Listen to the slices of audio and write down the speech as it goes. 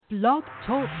Blog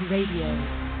Talk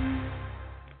Radio.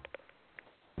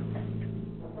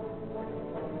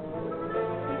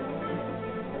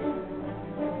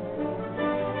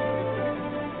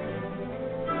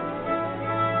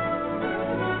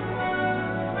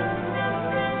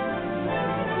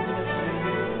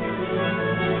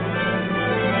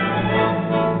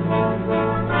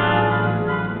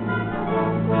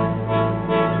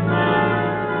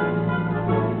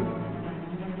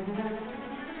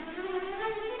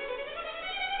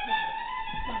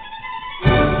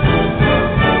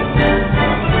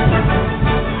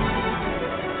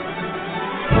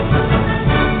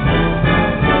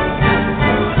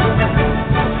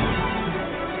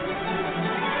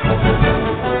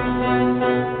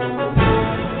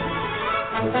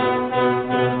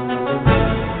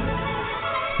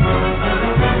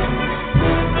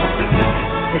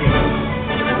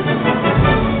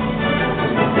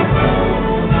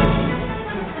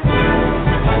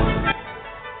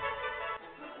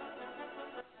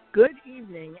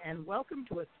 Welcome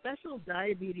to a special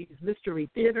Diabetes Mystery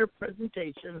Theater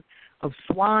presentation of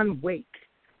Swan Wake,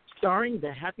 starring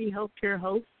the happy healthcare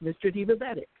host, Mr.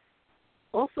 Divabetic.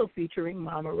 Also featuring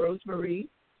Mama Rosemarie,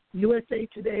 USA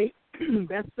Today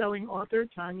Best-Selling Author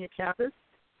Tonya Kappes,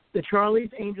 the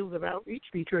Charlie's Angels of Outreach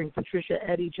featuring Patricia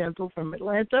Addie-Gentle from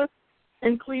Atlanta,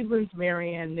 and Cleveland's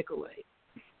Ann Nicolay.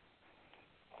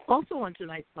 Also on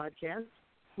tonight's podcast,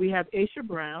 we have Asha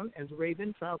Brown as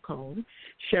Raven Falcone,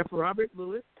 Chef Robert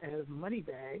Lewis as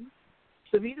Moneybags,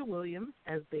 Seveda Williams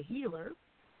as the Healer,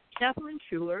 Catherine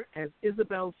Schuller as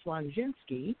Isabel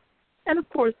Swanjinsky, and of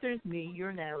course there's me,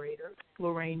 your narrator,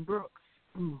 Lorraine Brooks.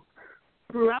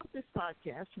 Throughout this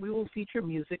podcast, we will feature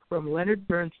music from Leonard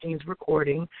Berstein's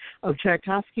recording of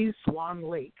Tchaikovsky's Swan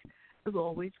Lake, as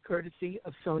always courtesy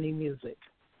of SONY Music.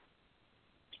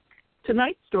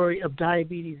 Tonight's story of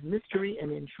diabetes mystery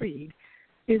and intrigue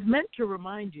is meant to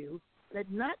remind you that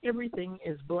not everything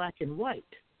is black and white,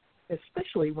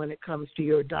 especially when it comes to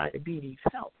your diabetes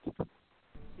health.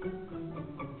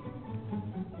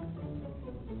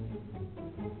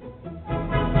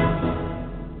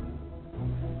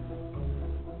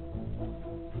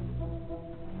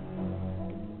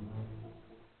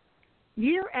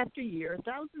 Year after year,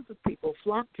 thousands of people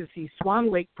flock to see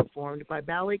Swan Lake performed by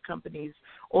ballet companies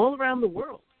all around the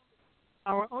world.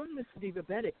 Our own Mr.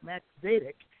 Divabetic, Max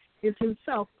Zadick, is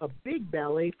himself a big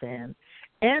ballet fan,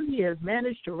 and he has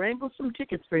managed to wrangle some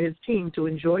tickets for his team to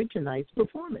enjoy tonight's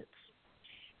performance.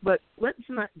 But let's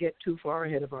not get too far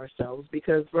ahead of ourselves,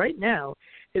 because right now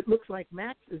it looks like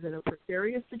Max is in a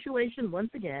precarious situation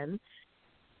once again,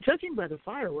 judging by the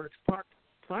fire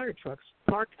trucks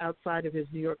parked outside of his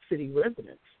New York City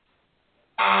residence.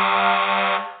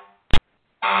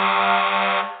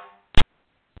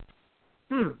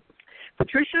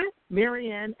 Patricia,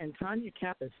 Marianne, and Tonya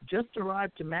Kappes just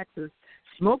arrived to Max's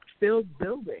smoke-filled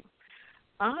building.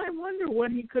 I wonder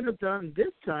what he could have done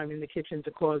this time in the kitchen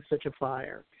to cause such a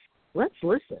fire. Let's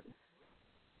listen.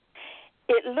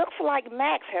 It looks like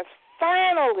Max has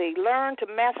finally learned to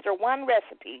master one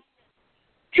recipe.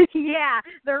 Yeah,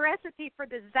 the recipe for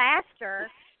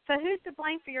disaster. So who's to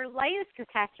blame for your latest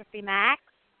catastrophe, Max?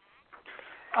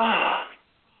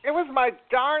 It was my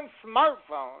darn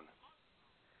smartphone.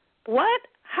 What?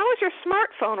 How is your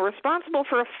smartphone responsible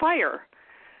for a fire?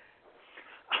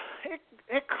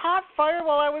 It caught fire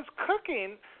while I was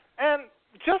cooking and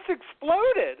just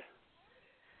exploded.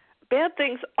 Bad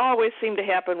things always seem to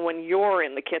happen when you're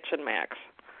in the kitchen, Max.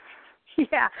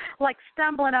 Yeah, like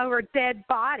stumbling over dead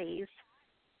bodies.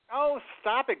 Oh,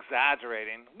 stop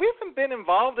exaggerating. We haven't been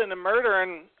involved in a murder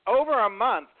in over a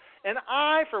month, and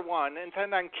I, for one,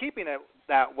 intend on keeping it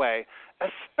that way,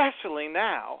 especially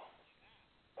now.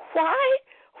 Why?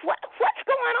 What's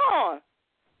going on?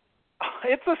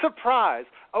 It's a surprise.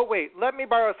 Oh, wait, let me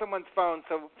borrow someone's phone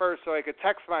so I could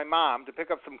text my mom to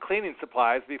pick up some cleaning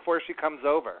supplies before she comes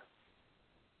over.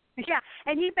 Yeah,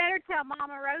 and you better tell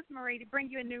Mama Rosemarie to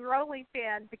bring you a new rolling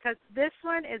pin because this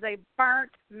one is a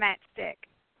burnt matchstick.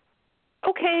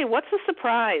 Okay, what's the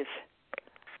surprise?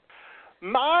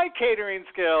 My catering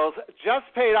skills just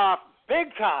paid off big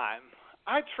time.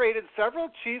 I traded several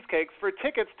cheesecakes for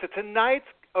tickets to tonight's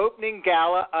opening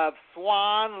gala of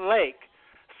Swan Lake.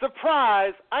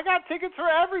 Surprise! I got tickets for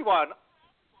everyone.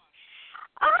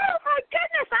 Oh, my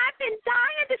goodness. I've been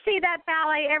dying to see that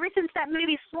ballet ever since that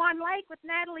movie Swan Lake with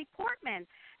Natalie Portman.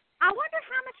 I wonder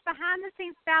how much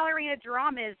behind-the-scenes ballerina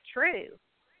drama is true.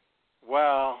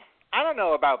 Well, I don't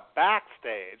know about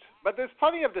backstage, but there's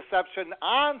plenty of deception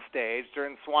on stage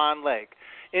during Swan Lake.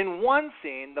 In one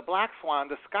scene, the black swan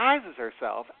disguises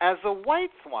herself as the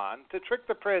white swan to trick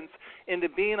the prince into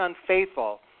being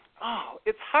unfaithful. Oh,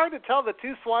 it's hard to tell the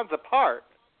two swans apart.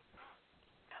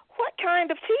 What kind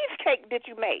of cheesecake did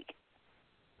you make?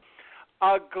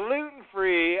 A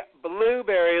gluten-free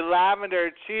blueberry lavender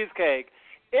cheesecake.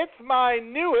 It's my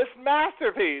newest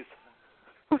masterpiece.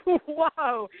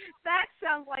 Whoa, that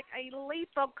sounds like a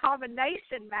lethal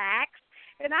combination, Max.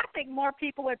 And I think more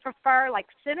people would prefer like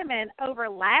cinnamon over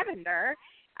lavender.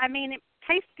 I mean, it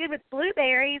tastes good with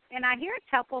blueberries, and I hear it's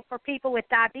helpful for people with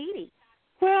diabetes.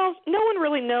 Well, no one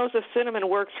really knows if cinnamon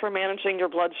works for managing your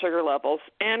blood sugar levels,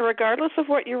 and regardless of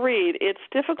what you read, it's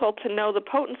difficult to know the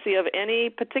potency of any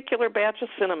particular batch of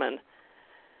cinnamon.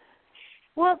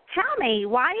 Well, tell me,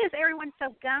 why is everyone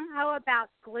so gung-ho about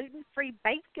gluten-free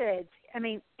baked goods? I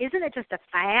mean, isn't it just a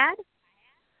fad?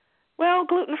 Well,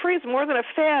 gluten-free is more than a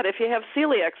fad if you have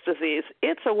celiac disease.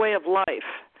 It's a way of life.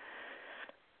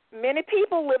 Many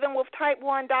people living with type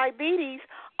 1 diabetes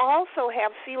also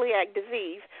have celiac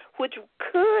disease, which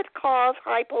could cause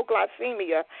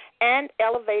hypoglycemia and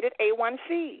elevated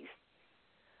A1Cs.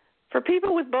 For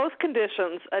people with both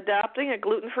conditions, adopting a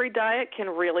gluten-free diet can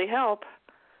really help.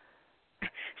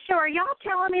 So are y'all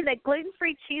telling me that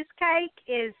gluten-free cheesecake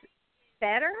is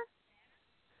better?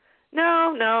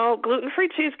 No, gluten-free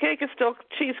cheesecake is still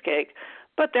cheesecake,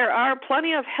 but there are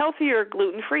plenty of healthier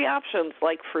gluten-free options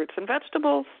like fruits and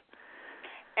vegetables.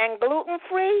 And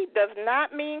gluten-free does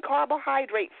not mean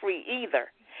carbohydrate-free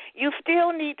either. You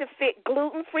still need to fit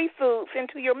gluten-free foods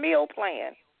into your meal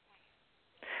plan.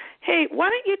 Hey, why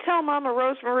don't you tell Mama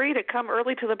Rosemarie to come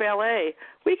early to the ballet?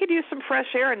 We could use some fresh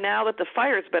air now that the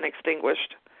fire's been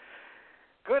extinguished.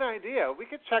 Good idea. We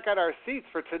could check out our seats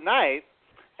for tonight,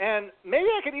 and maybe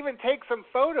I could even take some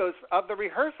photos of the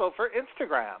rehearsal for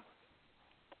Instagram.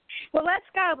 Well, let's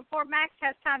go before Max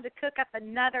has time to cook up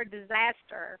another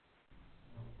disaster.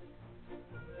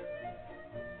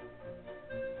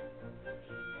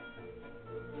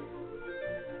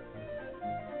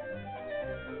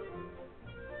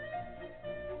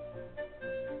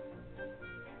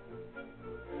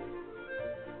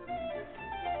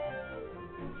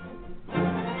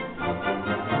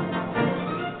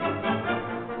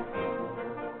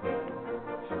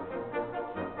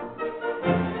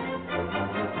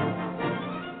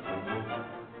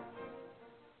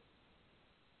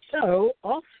 So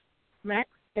off Max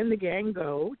and the gang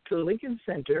go to Lincoln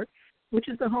Center, which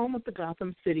is the home of the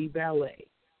Gotham City Ballet.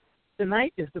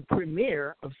 Tonight is the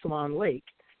premiere of Swan Lake,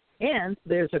 and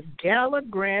there's a gala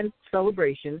grand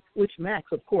celebration, which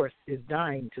Max, of course, is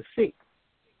dying to see.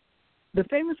 The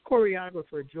famous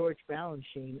choreographer George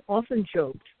Balanchine often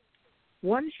joked,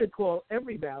 one should call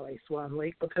every ballet Swan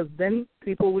Lake because then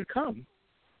people would come.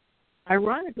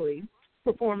 Ironically,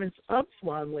 performance of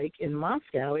Swan Lake in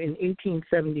Moscow in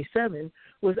 1877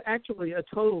 was actually a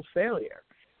total failure.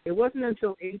 It wasn't until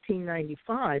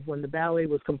 1895, when the ballet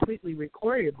was completely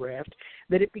choreographed,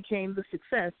 that it became the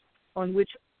success on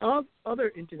which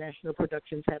other international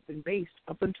productions have been based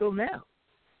up until now.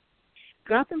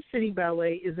 Gotham City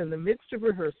Ballet is in the midst of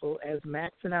rehearsal as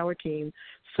Max and our team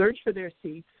search for their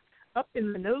seats up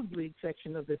in the nosebleed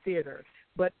section of the theater.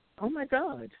 But, oh my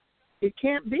God, it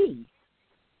can't be.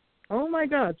 Oh, my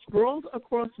God, sprawled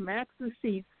across Max's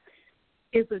seats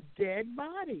is a dead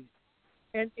body.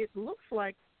 And it looks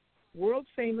like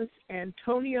world-famous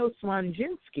Antonio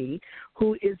Swanjinsky,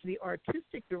 who is the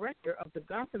artistic director of the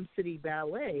Gotham City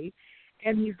Ballet,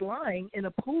 and he's lying in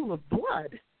a pool of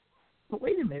blood. But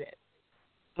wait a minute.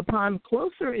 Upon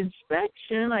closer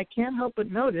inspection, I can't help but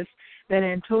notice that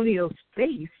Antonio's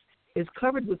face is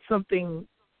covered with something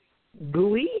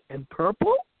gooey and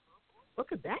purple. What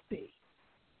could that be?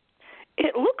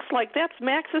 It looks like that's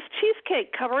Max's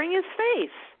cheesecake covering his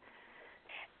face.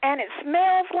 And it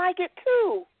smells like it,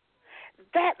 too.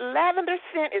 That lavender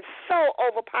scent is so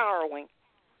overpowering.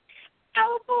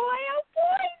 Oh, boy,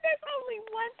 there's only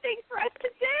one thing for us to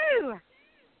do.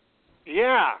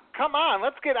 Yeah, come on,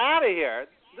 let's get out of here.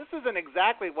 This isn't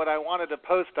exactly what I wanted to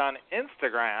post on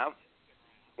Instagram.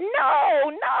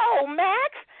 No,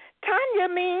 Max.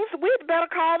 Tonya means we'd better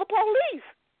call the police.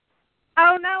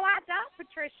 Oh, no, I don't,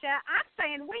 Patricia. I'm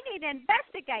saying we need to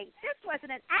investigate. This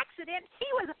wasn't an accident. He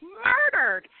was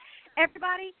murdered.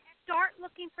 Everybody, start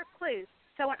looking for clues.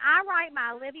 So when I write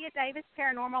my Olivia Davis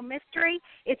paranormal mystery,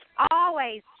 it's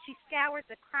always she scours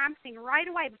the crime scene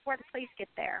right away before the police get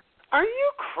there. Are you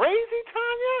crazy,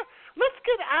 Tonya? Let's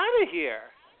get out of here.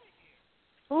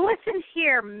 Listen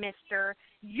here, mister.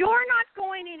 You're not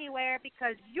going anywhere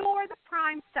because you're the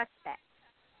prime suspect.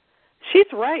 She's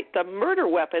right. The murder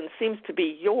weapon seems to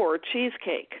be your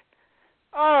cheesecake.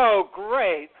 Oh,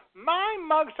 great. My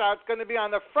mugshot's going to be on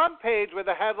the front page with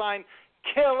the headline,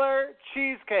 Killer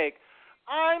Cheesecake.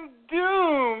 I'm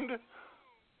doomed.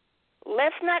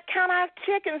 Let's not count our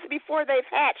chickens before they've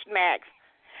hatched, Max.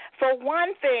 For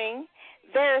one thing,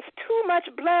 there's too much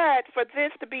blood for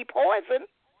this to be poison,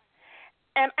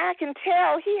 and I can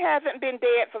tell he hasn't been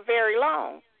dead for very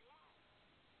long.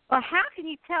 Well, how can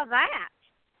you tell that?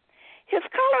 His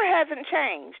color hasn't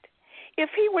changed. If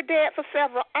he were dead for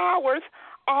several hours,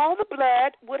 all the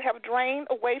blood would have drained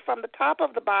away from the top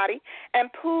of the body and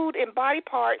pooled in body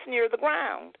parts near the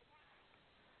ground.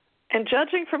 And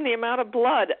judging from the amount of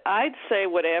blood, I'd say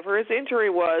whatever his injury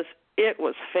was, it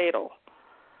was fatal.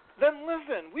 Then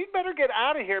listen, we'd better get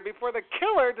out of here before the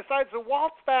killer decides to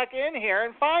waltz back in here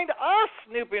and find us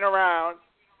snooping around.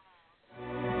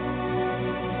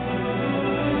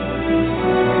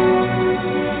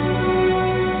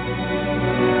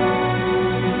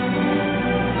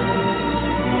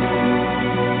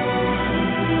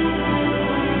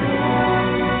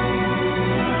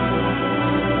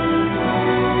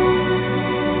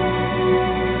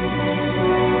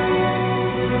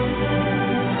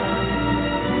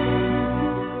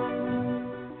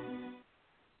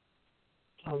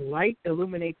 Light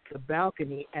illuminates the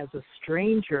balcony as a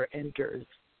stranger enters.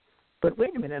 But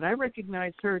wait a minute, I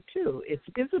recognize her too. It's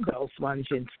Isabel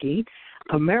Swanjinsky,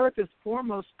 America's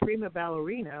foremost prima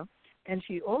ballerina, and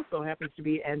she also happens to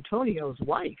be Antonio's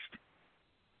wife.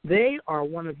 They are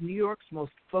one of New York's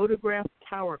most photographed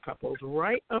power couples,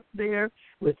 right up there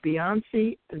with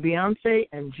Beyonce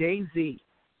and Jay-Z.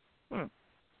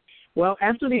 Well,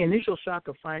 after the initial shock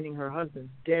of finding her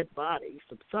husband's dead body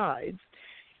subsides,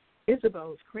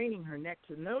 Isabel is craning her neck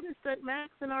to notice that Max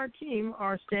and our team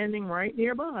are standing right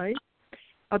nearby.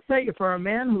 I'll tell you, for a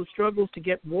man who struggles to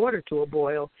get water to a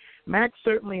boil, Max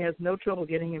certainly has no trouble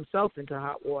getting himself into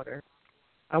hot water.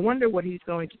 I wonder what he's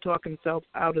going to talk himself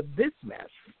out of this mess.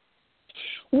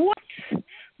 What's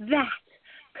that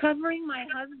covering my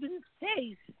husband's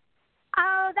face?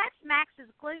 Oh, that's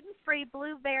Max's gluten-free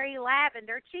blueberry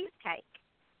lavender cheesecake.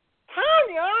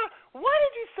 Tonya, why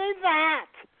did you say that?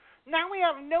 Now we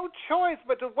have no choice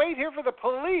but to wait here for the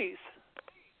police.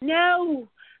 No,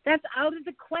 that's out of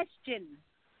the question.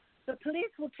 The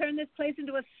police will turn this place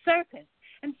into a circus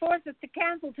and force us to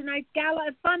cancel tonight's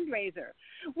gala and fundraiser.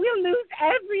 We'll lose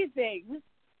everything.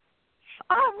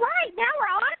 All right, now we're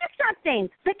on to something.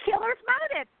 The killer's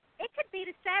motive. It could be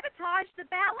to sabotage the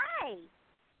ballet.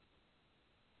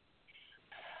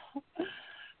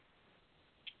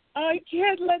 I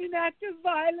can't let an act of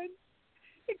violence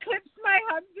eclipse my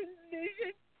husband's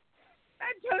vision.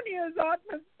 Antonio's ought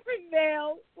must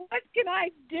prevail. What can I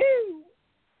do?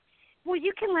 Well,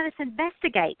 you can let us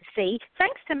investigate. See,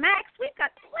 thanks to Max, we've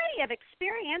got plenty of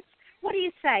experience. What do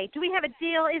you say? Do we have a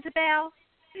deal, Isabel?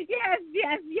 Yes.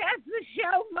 The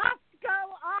show must go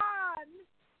on.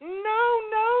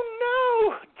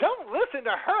 No. Don't listen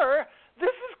to her. This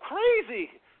is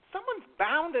crazy. Someone's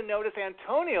bound to notice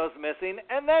Antonio's missing,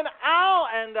 and then I'll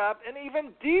end up in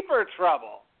even deeper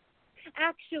trouble.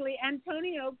 Actually,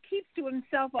 Antonio keeps to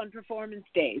himself on performance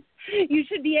days. You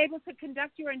should be able to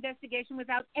conduct your investigation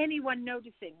without anyone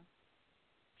noticing.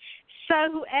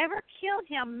 So whoever killed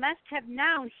him must have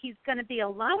known he's going to be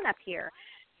alone up here.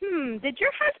 Did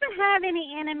your husband have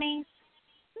any enemies?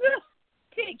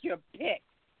 Take your pick.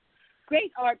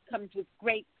 Great art comes with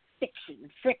great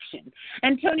friction.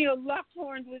 Antonio locked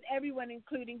horns with everyone,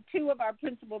 including two of our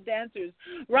principal dancers,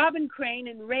 Robin Crane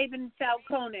and Raven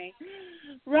Falcone.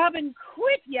 Robin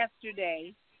quit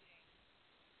yesterday.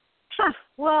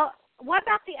 Well, what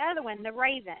about the other one, the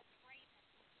Raven?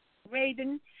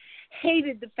 Raven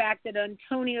hated the fact that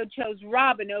Antonio chose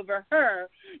Robin over her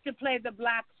to play the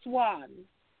Black Swan.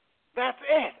 That's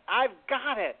it. I've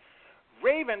got it.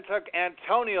 Raven took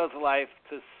Antonio's life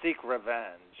to seek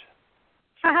revenge.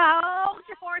 Hold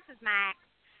your horses, Max.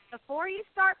 Before you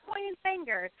start pointing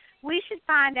fingers, we should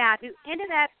find out who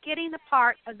ended up getting the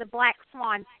part of the Black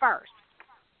Swan first.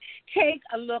 Take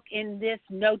a look in this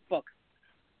notebook.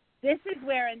 This is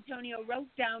where Antonio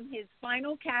wrote down his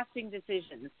final casting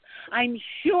decisions. I'm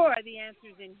sure the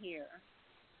answer's in here.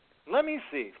 Let me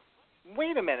see.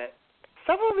 Wait a minute.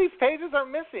 Several of these pages are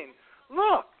missing.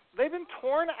 Look, they've been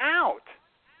torn out.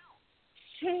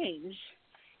 Strange.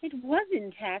 It was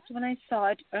intact when I saw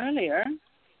it earlier.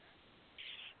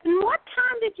 And what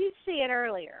time did you see it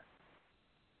earlier?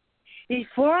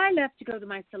 Before I left to go to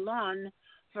my salon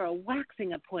for a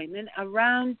waxing appointment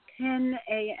around 10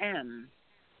 a.m.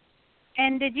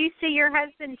 And did you see your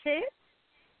husband too?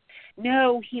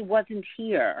 No, he wasn't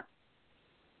here.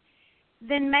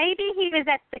 Then maybe he was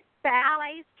at the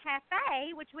ballet's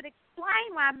cafe, which would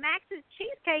explain why Max's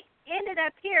cheesecake ended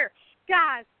up here.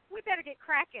 Guys, we better get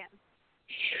cracking.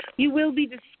 You will be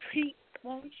discreet,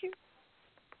 won't you?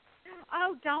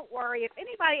 Oh, don't worry. If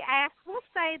anybody asks, we'll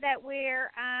say that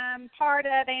we're part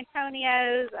of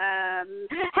Antonio's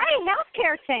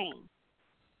healthcare team.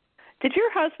 Did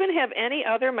your husband have any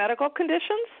other medical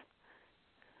conditions?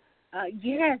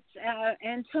 Yes,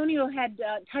 Antonio had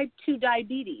type 2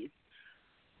 diabetes.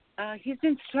 He's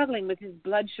been struggling with his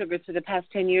blood sugars for the past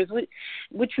 10 years,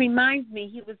 which reminds me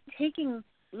he was taking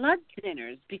blood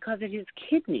thinners because of his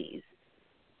kidneys.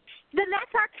 Then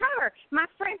that's our cover. My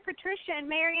friend Patricia and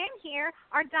Marianne here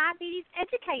are diabetes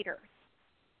educators.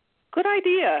 Good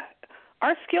idea.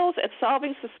 Our skills at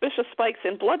solving suspicious spikes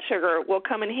in blood sugar will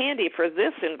come in handy for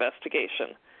this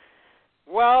investigation.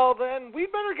 Well, then we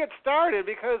better get started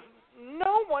because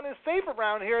no one is safe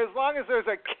around here as long as there's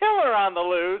a killer on the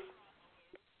loose.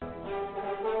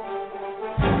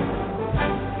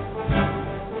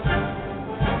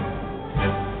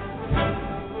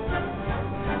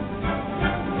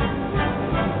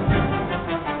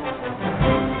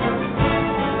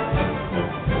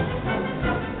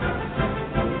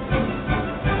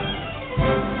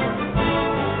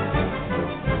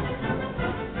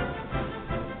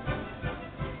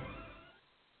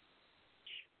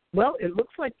 Well, it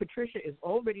looks like Patricia is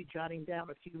already jotting down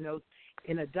a few notes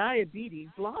in a diabetes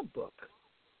logbook.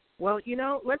 Well,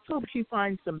 let's hope she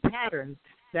finds some patterns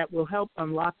that will help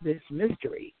unlock this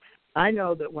mystery. I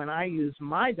know that when I use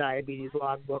my diabetes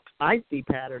logbook, I see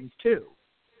patterns too.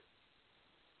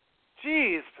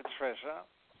 Geez, Patricia.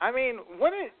 I mean,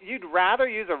 wouldn't you'd rather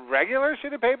use a regular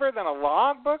sheet of paper than a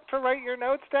logbook to write your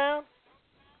notes down?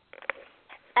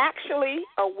 Actually,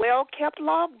 a well-kept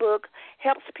logbook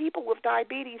helps people with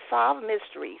diabetes solve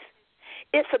mysteries.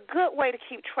 It's a good way to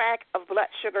keep track of blood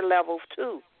sugar levels,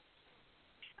 too.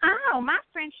 Oh, my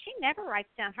friend, she never writes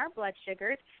down her blood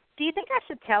sugars. Do you think I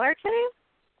should tell her to?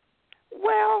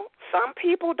 Well, some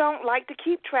people don't like to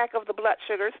keep track of the blood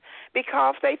sugars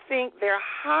because they think their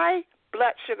high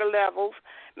blood sugar levels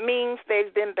means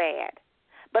they've been bad.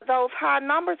 But those high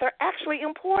numbers are actually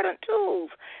important tools.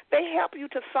 They help you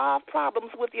to solve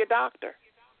problems with your doctor.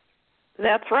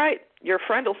 That's right. Your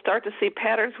friend will start to see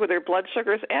patterns with her blood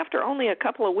sugars after only a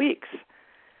couple of weeks.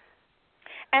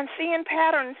 And seeing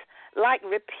patterns like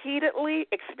repeatedly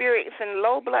experiencing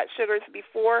low blood sugars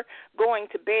before going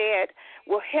to bed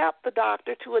will help the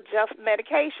doctor to adjust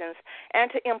medications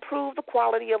and to improve the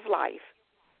quality of life.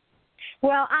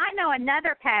 Well, I know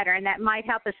another pattern that might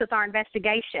help us with our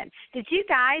investigation. Did you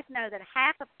guys know that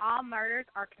half of all murders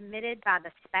are committed by the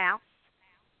spouse?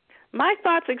 My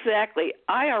thoughts exactly.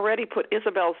 I already put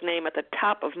Isabel's name at the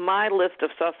top of my list of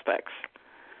suspects.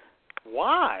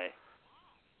 Why?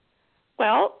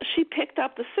 Well, she picked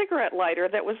up the cigarette lighter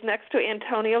that was next to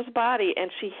Antonio's body,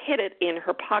 and she hid it in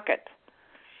her pocket.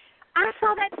 I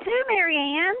saw that too,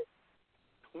 Marianne.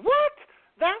 What?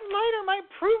 That lighter might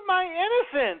prove my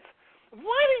innocence. Why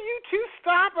don't you two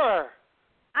stop her?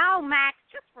 Oh, Max,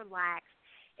 just relax.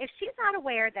 If she's not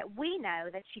aware that we know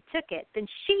that she took it, then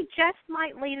she just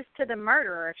might lead us to the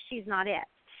murderer if she's not it.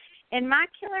 In my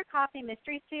Killer Coffee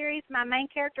Mystery Series, my main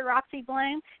character, Roxy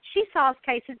Bloom, she solves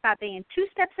cases by being 2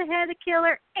 steps ahead of the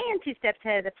killer and 2 steps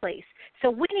ahead of the police.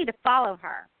 So we need to follow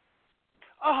her.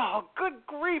 Oh, good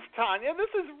grief, Tonya.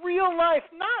 This is real life,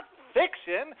 not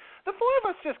fiction. The four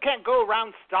of us just can't go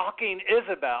around stalking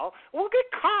Isabel. We'll get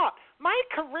caught. My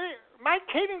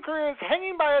catering career is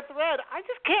hanging by a thread. I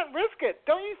just can't risk it.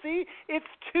 Don't you see? It's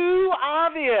too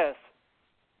obvious.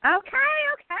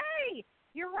 Okay.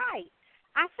 You're right.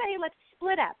 I say let's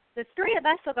split up. The 3 of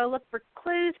us will go look for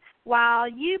clues while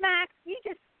you, Max, you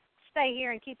just stay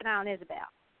here and keep an eye on Isabel.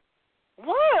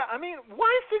 What? I mean,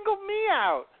 why single me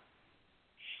out?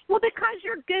 Well, because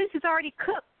your goose is already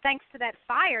cooked thanks to that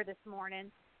fire this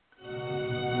morning.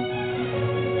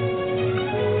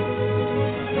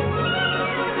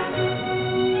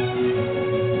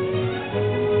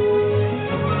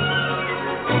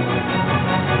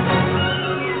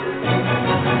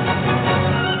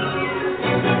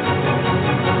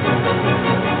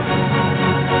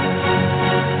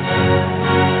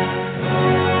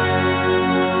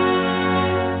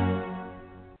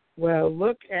 Well,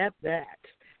 look at that.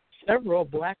 Several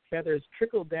black feathers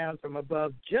trickle down from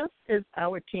above just as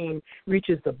our team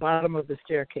reaches the bottom of the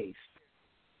staircase.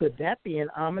 Could that be an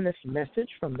ominous message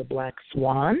from the Black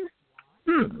Swan?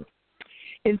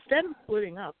 Instead of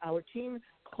splitting up, our team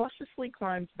cautiously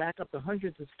climbs back up the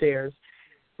hundreds of stairs,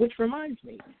 which reminds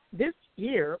me, this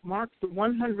year marks the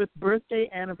 100th birthday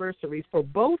anniversaries for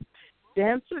both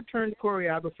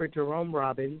dancer-turned-choreographer Jerome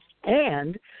Robbins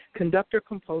and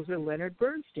conductor-composer Leonard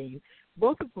Berstein,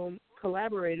 both of whom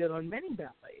collaborated on many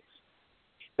ballets.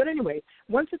 But anyway,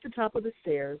 once at the top of the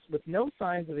stairs, with no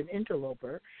signs of an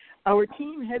interloper, our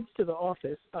team heads to the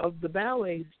office of the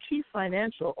ballet's chief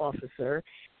financial officer,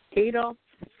 Adolf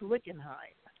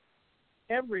Slickenheim.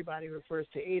 Everybody refers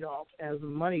to Adolf as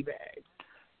Moneybag.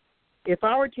 If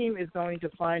our team is going to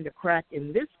find a crack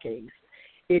in this case,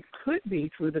 it could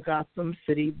be through the Gotham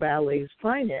City Ballet's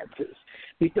finances,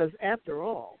 because after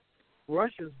all,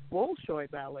 Russia's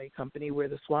Bolshoi Ballet Company, where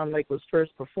the Swan Lake was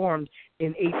first performed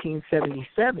in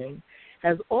 1877,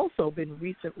 has also been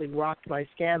recently rocked by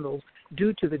scandals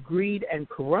due to the greed and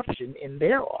corruption in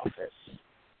their office.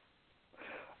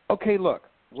 Okay, look,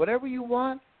 whatever you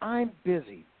want, I'm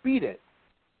busy. Beat it.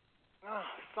 Oh,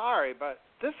 sorry, but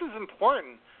this is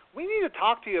important. We need to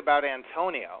talk to you about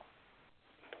Antonio.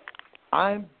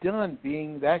 I'm done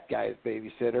being that guy's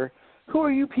babysitter. Who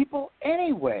are you people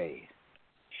anyway?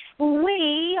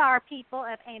 We are people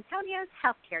of Antonio's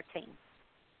healthcare team.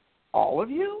 All of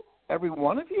you? Every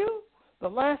one of you? The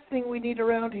last thing we need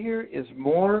around here is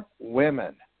more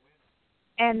women.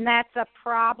 And that's a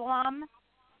problem?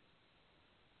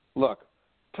 Look,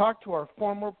 talk to our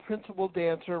former principal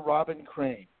dancer, Robin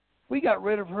Crane. We got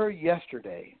rid of her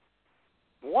yesterday.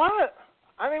 What?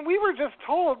 I mean, we were just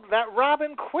told that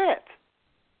Robin quit.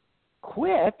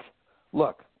 Quit?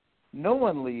 Look, no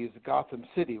one leaves Gotham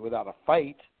City without a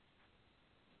fight.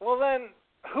 Well, then,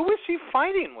 who is she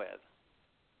fighting with?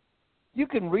 You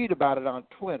can read about it on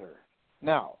Twitter.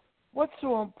 Now, what's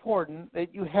so important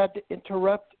that you had to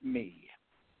interrupt me?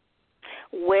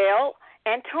 Well,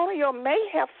 Antonio may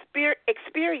have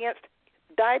experienced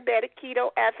diabetic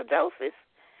ketoacidosis.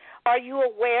 Are you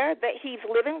aware that he's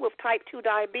living with type 2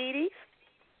 diabetes?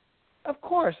 Of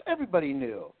course, everybody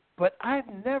knew. But I've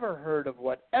never heard of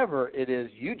whatever it is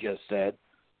you just said.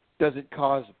 Does it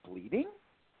cause bleeding?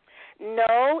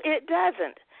 No, it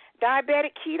doesn't.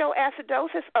 Diabetic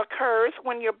ketoacidosis occurs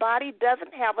when your body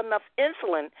doesn't have enough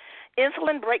insulin.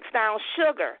 Insulin breaks down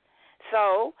sugar.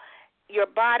 So your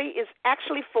body is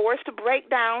actually forced to break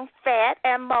down fat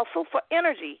and muscle for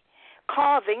energy,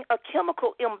 causing a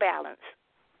chemical imbalance.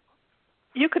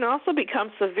 You can also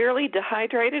become severely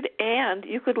dehydrated, and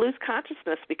you could lose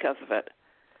consciousness because of it.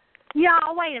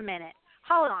 Y'all, wait a minute.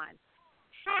 Hold on.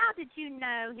 How did you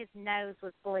know his nose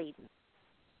was bleeding?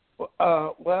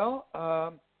 I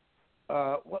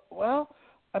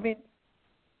mean,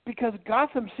 because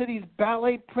Gotham City's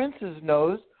ballet prince's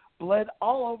nose bled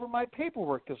all over my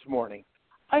paperwork this morning.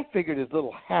 I figured his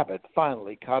little habit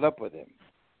finally caught up with him.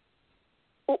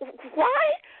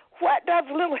 Why? What does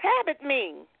little habit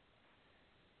mean?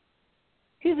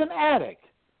 He's an addict.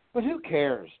 But who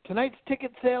cares? Tonight's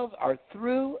ticket sales are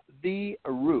through the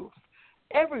roof.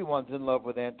 Everyone's in love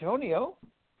with Antonio.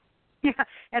 Yeah,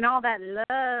 and all that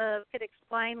love could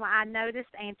explain why I noticed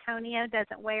Antonio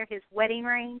doesn't wear his wedding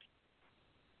ring.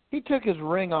 He took his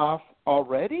ring off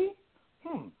already?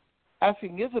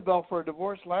 Asking Isabel for a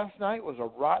divorce last night was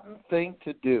a rotten thing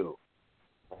to do.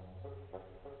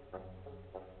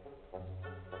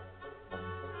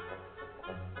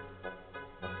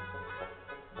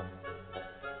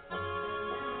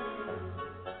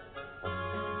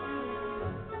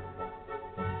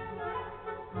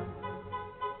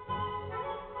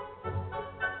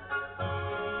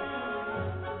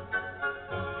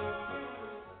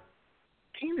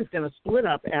 Is going to split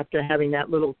up after having that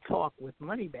little talk with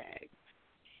Moneybag.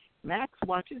 Max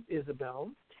watches Isabel,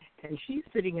 and she's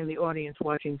sitting in the audience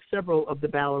watching several of the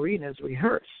ballerinas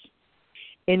rehearse.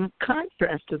 In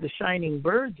contrast to the shining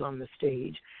birds on the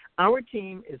stage, our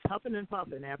team is huffing and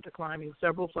puffing after climbing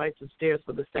several flights of stairs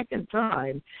for the second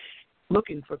time,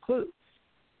 looking for clues.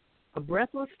 A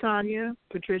breathless Tanya,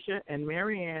 Patricia, and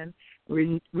Marianne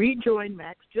rejoin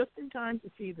Max just in time to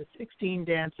see the 16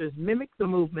 dancers mimic the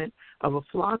movement of a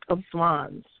flock of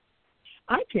swans.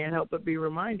 I can't help but be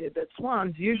reminded that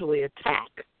swans usually attack,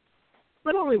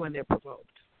 but only when they're provoked.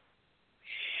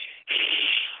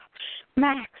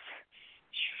 Max,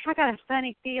 I got a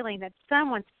funny feeling that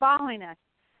someone's following us.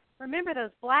 Remember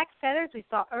those black feathers we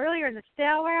saw earlier in the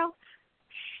stairwell?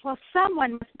 Well,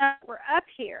 someone must know we're up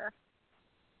here.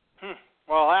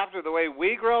 Well, after the way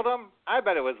we grilled him, I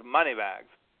bet it was Moneybags.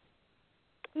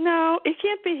 No, it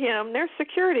can't be him. There's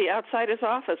security outside his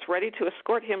office ready to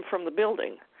escort him from the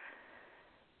building.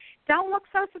 Don't look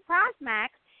so surprised,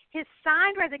 Max. His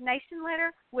signed resignation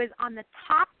letter was on the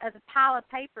top of the pile of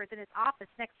papers in his office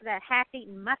next to that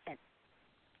half-eaten muffin.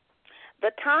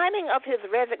 The timing of his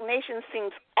resignation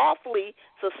seems awfully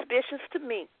suspicious to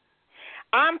me.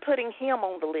 I'm putting him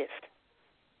on the list.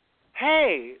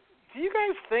 Hey, do you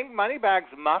guys think Moneybags'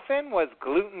 muffin was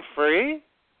gluten-free?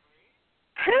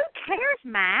 Who cares,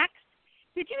 Max?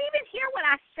 Did you even hear what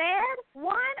I said?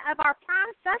 One of our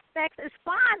prime suspects is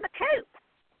flying the coop.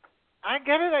 I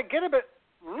get it, but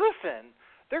listen,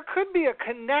 there could be a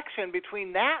connection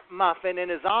between that muffin in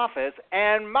his office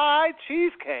and my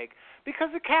cheesecake because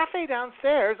the cafe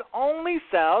downstairs only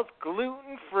sells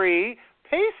gluten-free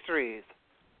pastries.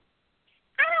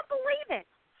 I don't believe it.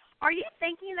 Are you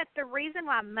thinking that the reason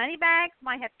why Moneybags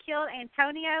might have killed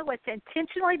Antonio was to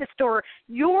intentionally distort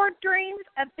your dreams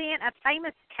of being a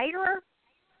famous caterer?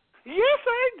 Yes,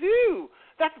 I do.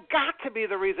 That's got to be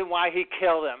the reason why he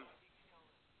killed him.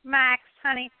 Max,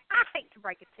 honey, I hate to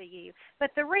break it to you,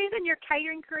 but the reason your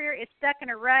catering career is stuck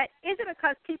in a rut isn't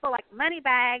because people like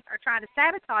Moneybags are trying to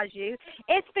sabotage you.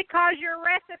 It's because your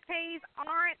recipes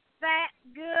aren't that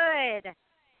good.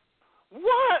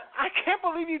 What? I can't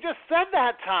believe you just said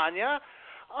that, Tonya.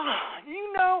 Oh,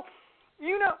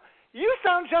 you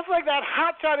sound just like that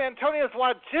hotshot Antonio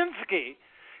Swaczynski.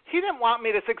 He didn't want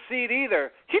me to succeed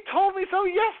either. He told me so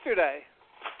yesterday.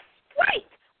 Wait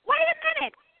a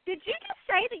minute. Did you just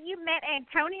say that you met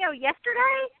Antonio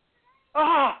yesterday?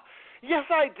 Oh, yes,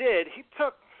 I did. He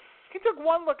took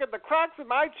one look at the cracks in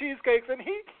my cheesecakes, and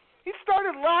he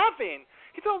started laughing.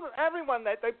 He told everyone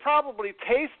that they probably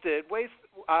tasted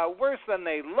worse than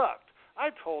they looked. I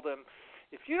told him,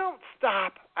 if you don't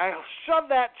stop, I'll shove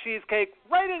that cheesecake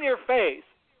right in your face.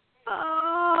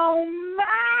 Oh,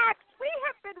 Max, we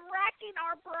have been racking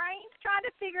our brains trying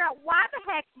to figure out why the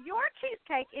heck your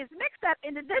cheesecake is mixed up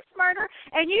into this murder,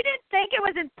 and you didn't think it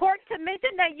was important to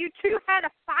mention that you two had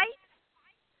a fight?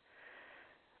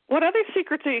 What other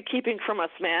secrets are you keeping from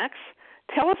us, Max?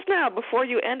 Tell us now before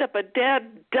you end up a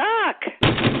dead duck.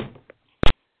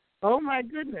 Oh, my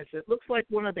goodness. It looks like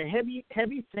one of the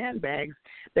heavy sandbags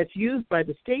that's used by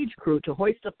the stage crew to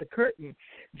hoist up the curtain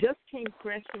just came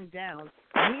crashing down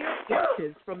mere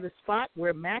inches from the spot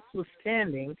where Max was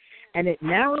standing, and it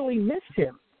narrowly missed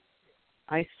him.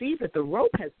 I see that the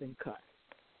rope has been cut.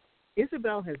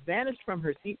 Isabel has vanished from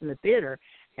her seat in the theater,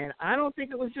 and I don't think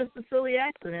it was just a silly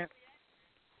accident.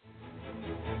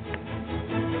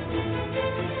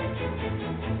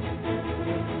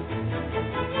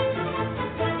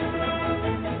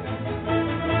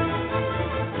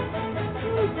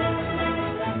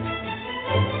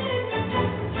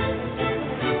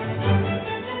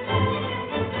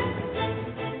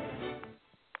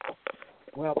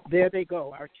 Well, there they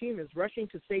go. Our team is rushing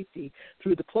to safety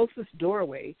through the closest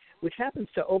doorway, which happens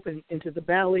to open into the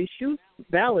ballet's shoe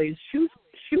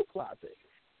closet.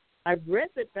 I've read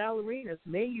that ballerinas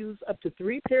may use up to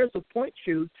 3 pairs of pointe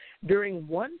shoes during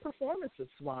one performance of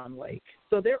Swan Lake.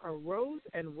 So there are rows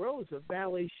and rows of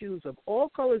ballet shoes of all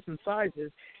colors and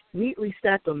sizes neatly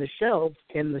stacked on the shelves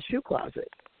in the shoe closet.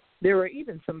 There are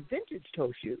even some vintage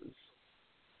toe shoes.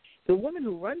 The woman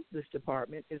who runs this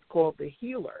department is called the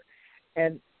healer.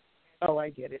 And, oh, I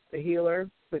get it, the healer,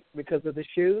 but because of the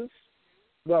shoes?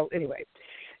 Well, anyway,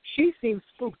 she seems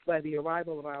spooked by the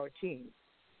arrival of our team.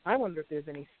 I wonder if there's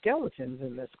any skeletons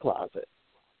in this closet.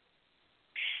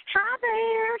 Hi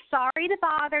there. Sorry to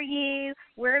bother you.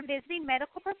 We're visiting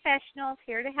medical professionals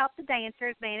here to help the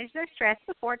dancers manage their stress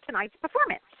before tonight's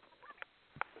performance.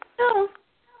 Oh,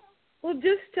 well,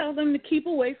 just tell them to keep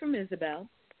away from Isabel.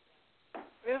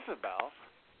 Isabel?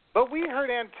 But we heard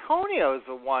Antonio's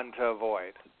the one to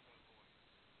avoid.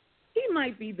 He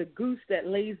might be the goose that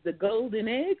lays the golden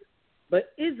egg,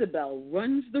 but Isabel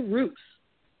runs the roost.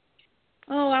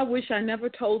 Oh, I wish I never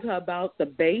told her about the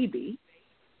baby.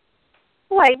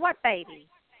 Wait, what baby?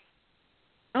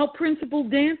 Our principal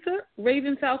dancer,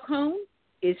 Raven Falcone,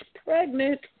 is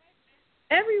pregnant.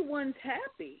 Everyone's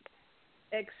happy,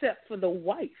 except for the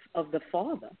wife of the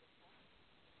father.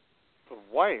 The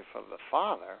wife of the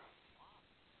father?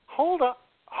 Hold on.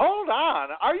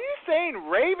 Are you saying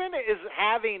Raven is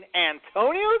having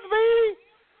Antonio's baby?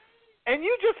 And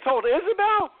you just told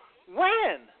Isabel?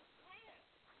 When?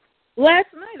 Last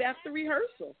night after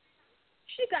rehearsal.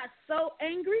 She got so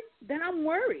angry that I'm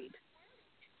worried.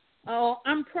 Oh,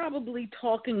 I'm probably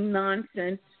talking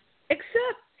nonsense,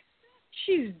 except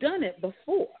she's done it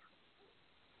before.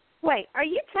 Wait, are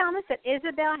you telling us that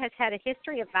Isabel has had a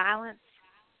history of violence?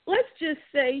 Let's just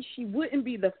say she wouldn't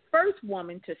be the first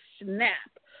woman to snap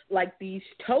like these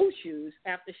toe shoes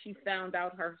after she found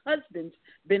out her husband's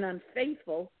been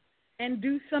unfaithful and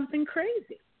do something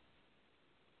crazy.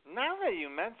 Now that you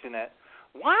mention it,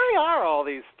 why are all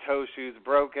these toe shoes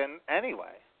broken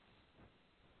anyway?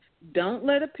 Don't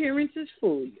let appearances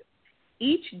fool you.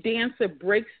 Each dancer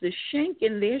breaks the shank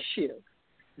in their shoe.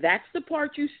 That's the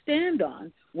part you stand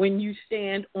on when you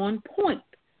stand on point.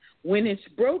 When it's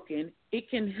broken, it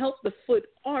can help the foot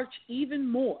arch even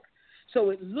more, so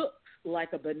it looks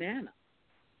like a banana.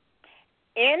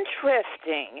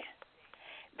 Interesting.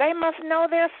 They must know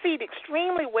their feet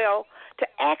extremely well to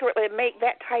accurately make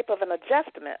that type of an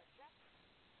adjustment.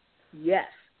 Yes,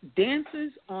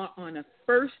 dancers are on a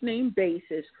first-name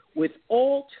basis with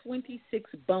all 26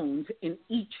 bones in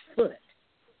each foot.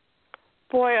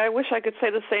 Boy, I wish I could say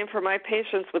the same for my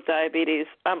patients with diabetes.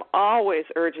 I'm always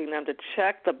urging them to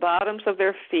check the bottoms of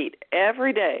their feet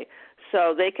every day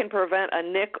so they can prevent a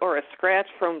nick or a scratch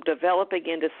from developing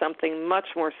into something much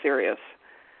more serious.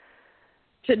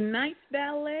 Tonight's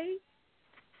ballet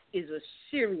is a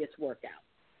serious workout.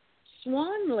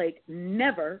 Swan Lake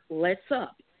never lets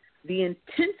up. The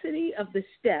intensity of the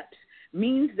steps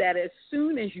means that as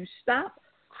soon as you stop,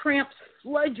 cramps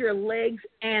flood your legs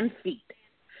and feet.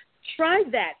 Try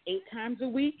that 8 times a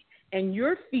week, and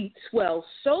your feet swell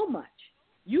so much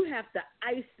you have to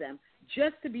ice them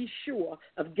just to be sure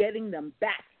of getting them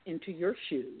back into your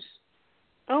shoes.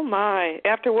 Oh, my.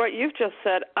 After what you've just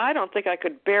said, I don't think I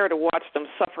could bear to watch them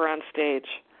suffer on stage.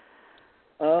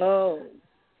 Oh,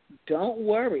 don't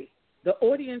worry. The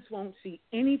audience won't see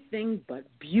anything but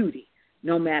beauty,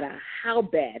 no matter how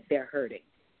bad they're hurting.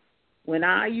 When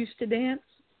I used to dance,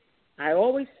 I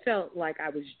always felt like I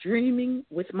was dreaming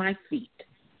with my feet.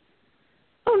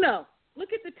 Oh, no, look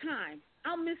at the time.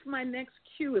 I'll miss my next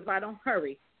cue if I don't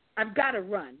hurry. I've got to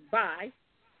run. Bye.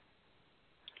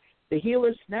 The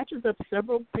healer snatches up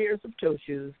several pairs of toe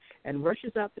shoes and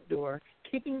rushes out the door,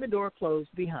 keeping the door closed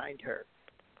behind her.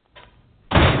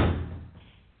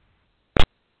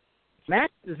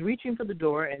 Max is reaching for the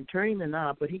door and turning the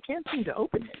knob, but he can't seem to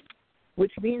open it,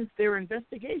 which means their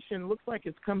investigation looks like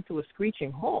it's come to a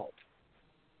screeching halt.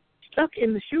 Stuck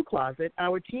in the shoe closet,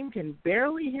 our team can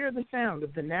barely hear the sound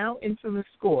of the now infamous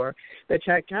score that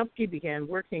Tchaikovsky began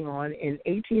working on in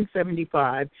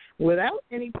 1875 without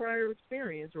any prior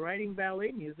experience writing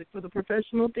ballet music for the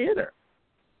professional theater.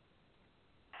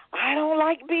 I don't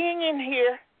like being in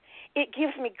here. It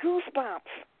gives me goosebumps.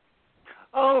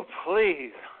 Oh,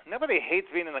 please. Nobody hates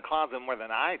being in the closet more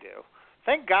than I do.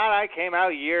 Thank God I came out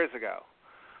years ago.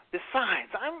 Besides,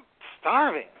 I'm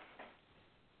starving.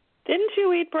 Didn't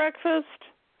you eat breakfast?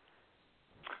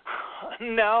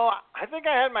 No, I think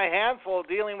I had my hands full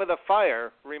dealing with a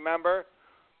fire, remember?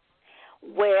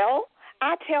 Well,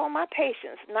 I tell my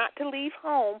patients not to leave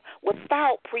home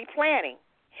without pre-planning.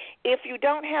 If you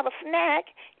don't have a snack,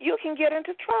 you can get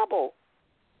into trouble.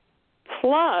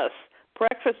 Plus,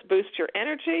 breakfast boosts your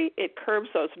energy, it curbs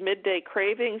those midday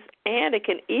cravings, and it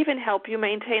can even help you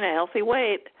maintain a healthy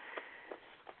weight.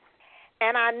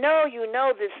 And I know you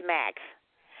know this, Max,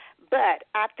 but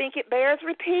I think it bears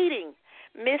repeating.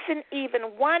 Missing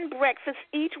even one breakfast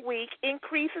each week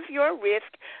increases your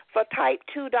risk for type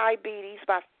 2 diabetes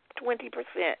by 20%.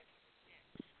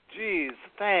 Geez,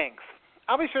 thanks.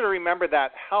 I'll be sure to remember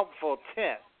that helpful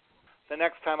tip the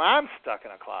next time I'm stuck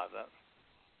in a closet.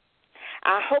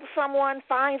 I hope someone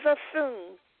finds us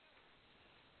soon.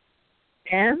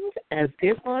 And as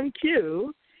if on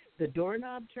cue, the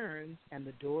doorknob turns and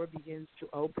the door begins to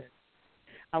open.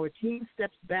 Our team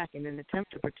steps back in an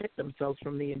attempt to protect themselves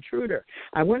from the intruder.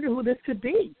 I wonder who this could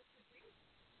be.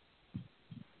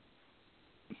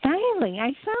 Finally,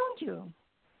 I found you.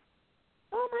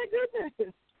 Oh, my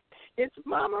goodness. It's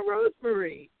Mama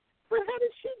Rosemary. But how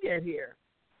did she get here?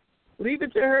 Leave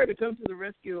it to her to come to the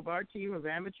rescue of our team of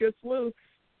amateur sleuths.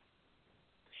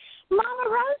 Mama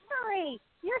Rosemary,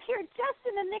 you're here just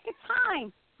in the nick of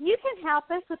time. You can help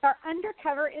us with our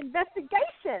undercover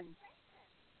investigation.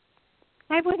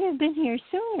 I would have been here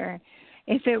sooner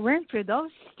if it weren't for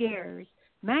those stairs.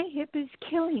 My hip is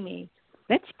killing me.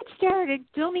 Let's get started.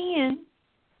 Fill me in.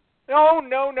 No,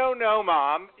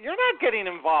 Mom. You're not getting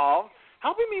involved.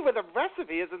 Helping me with a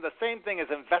recipe isn't the same thing as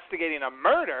investigating a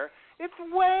murder. It's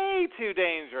way too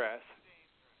dangerous.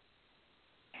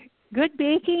 Good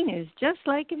baking is just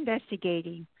like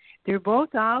investigating. They're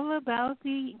both all about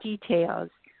the details.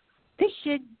 This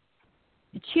should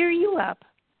cheer you up.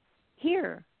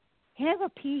 Here, have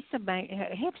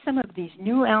some of these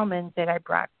new almonds that I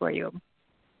brought for you.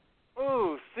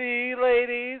 Ooh, see,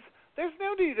 ladies, there's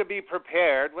no need to be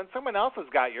prepared when someone else has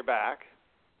got your back.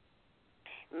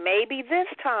 Maybe this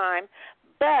time,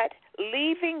 but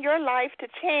leaving your life to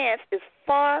chance is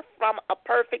far from a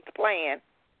perfect plan.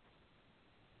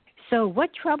 So what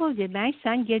trouble did my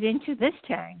son get into this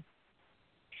time?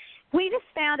 We just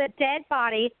found a dead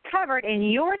body covered in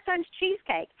your son's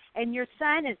cheesecake, and your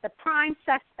son is the prime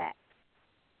suspect.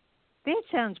 That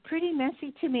sounds pretty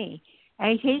messy to me.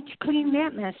 I'd hate to clean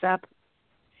that mess up.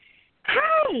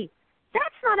 Hey,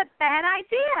 that's not a bad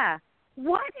idea.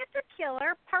 What if the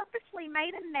killer purposely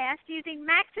made a mess using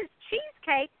Max's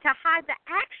cheesecake to hide the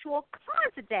actual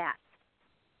cause of death?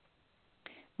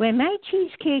 When my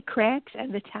cheesecake cracks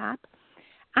on the top,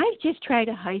 I just try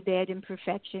to hide that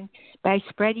imperfection by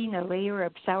spreading a layer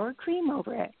of sour cream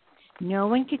over it. No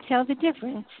one can tell the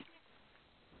difference.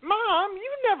 Mom,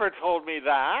 you never told me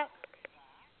that.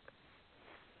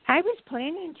 I was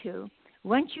planning to,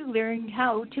 once you learned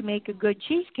how to make a good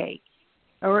cheesecake,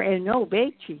 or a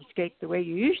no-bake cheesecake the way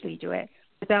you usually do it,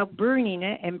 without burning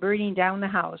it and burning down the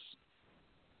house.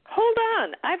 Hold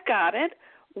on, I've got it.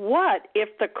 What if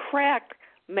the crack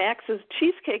Max's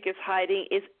cheesecake is hiding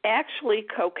is actually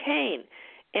cocaine?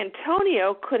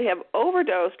 Antonio could have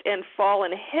overdosed and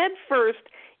fallen head first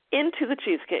into the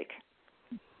cheesecake.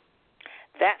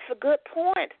 That's a good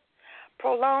point.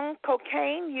 Prolonged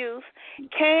cocaine use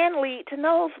can lead to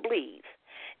nosebleeds.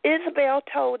 Isabel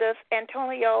told us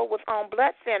Antonio was on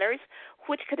blood thinners,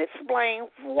 which could explain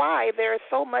why there is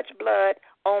so much blood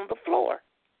on the floor.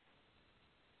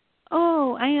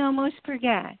 Oh, I almost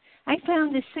forgot. I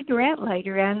found the cigarette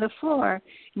lighter on the floor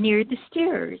near the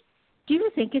stairs. Do you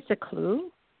think it's a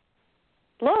clue?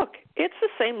 Look, it's the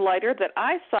same lighter that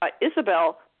I saw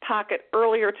Isabel pocket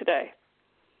earlier today.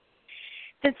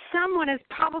 Then someone is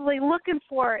probably looking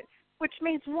for it, which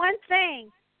means one thing.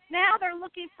 Now they're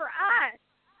looking for us.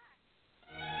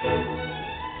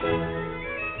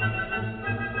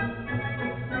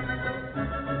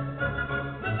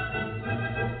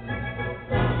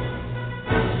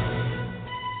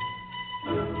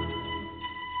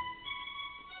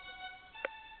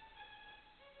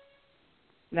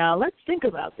 Now, let's think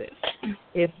about this.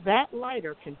 If that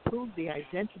lighter can prove the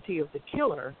identity of the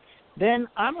killer, then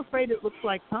I'm afraid it looks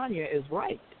like Tonya is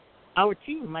right. Our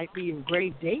team might be in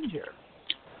grave danger.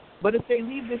 But if they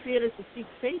leave the theater to seek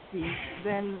safety,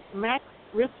 then Max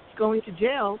risks going to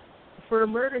jail for a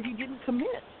murder he didn't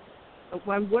commit.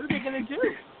 What are they going to do?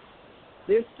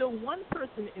 There's still one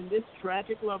person in this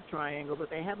tragic love triangle that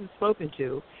they haven't spoken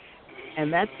to,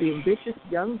 and that's the ambitious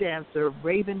young dancer,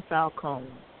 Raven Falcone.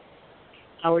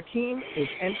 Our team is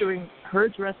entering her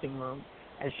dressing room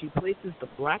as she places the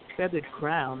black feathered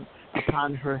crown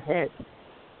upon her head.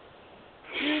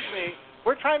 Excuse me.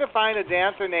 We're trying to find a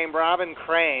dancer named Robin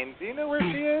Crane. Do you know where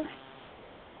she is?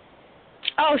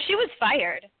 Oh, she was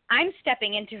fired. I'm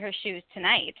stepping into her shoes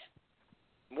tonight.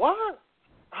 What?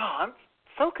 Oh, I'm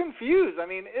so confused. I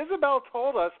mean, Isabel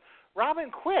told us Robin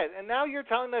quit, and now you're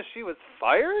telling us she was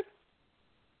fired?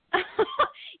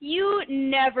 You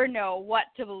never know what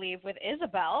to believe with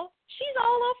Isabel. She's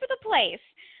all over the place.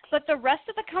 But the rest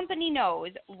of the company knows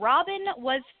Robin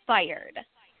was fired.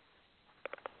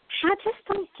 I just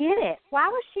don't get it. Why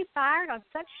was she fired on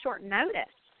such short notice?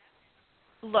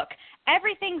 Look,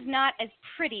 everything's not as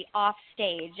pretty off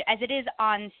stage as it is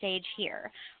on stage here.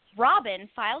 Robin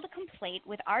filed a complaint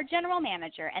with our general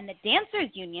manager and the Dancers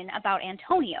Union about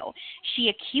Antonio. She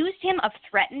accused him of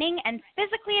threatening and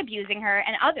physically abusing her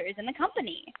and others in the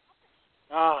company.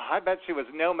 Oh, I bet she was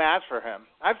no match for him.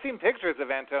 I've seen pictures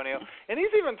of Antonio, and he's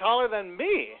even taller than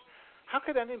me. How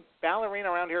could any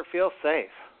ballerina around here feel safe?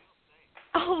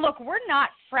 Oh, look, we're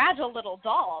not fragile little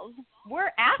dolls.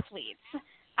 We're athletes.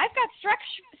 I've got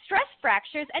stress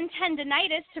fractures and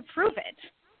tendinitis to prove it.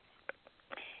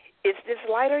 Is this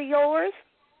lighter yours?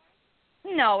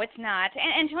 No, it's not.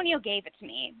 Antonio gave it to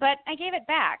me, but I gave it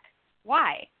back.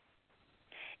 Why?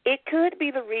 It could be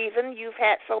the reason you've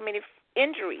had so many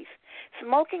injuries.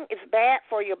 Smoking is bad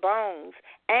for your bones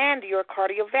and your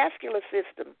cardiovascular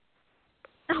system.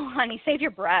 Oh, honey, save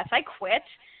your breath. I quit.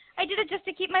 I did it just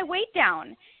to keep my weight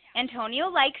down. Antonio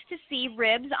likes to see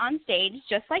ribs on stage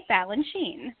just like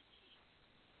Balanchine.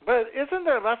 But isn't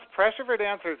there less pressure for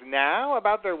dancers now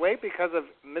about their weight because of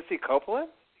Missy Copeland?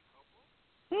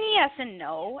 Yes and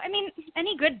no. I mean,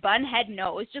 any good bunhead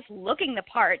knows just looking the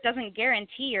part doesn't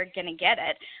guarantee you're going to get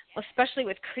it, especially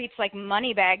with creeps like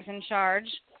Moneybags in charge.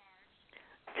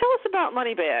 Tell us about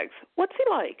Moneybags. What's he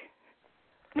like?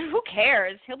 Who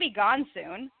cares? He'll be gone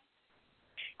soon.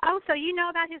 Oh, so you know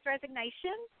about his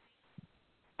resignation?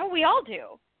 Oh, we all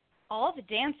do. All the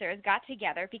dancers got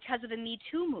together because of the Me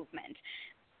Too movement.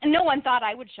 No one thought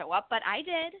I would show up, but I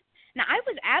did. Now, I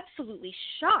was absolutely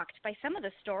shocked by some of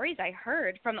the stories I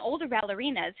heard from older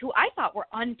ballerinas who I thought were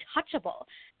untouchable.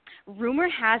 Rumor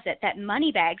has it that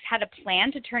Moneybags had a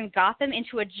plan to turn Gotham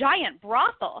into a giant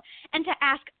brothel and to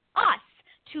ask us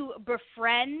to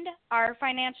befriend our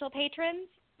financial patrons.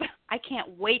 I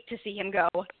can't wait to see him go.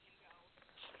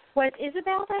 Was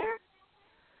Isabel there?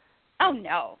 Oh,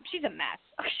 no. She's a mess.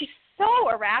 Oh, she's so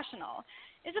irrational.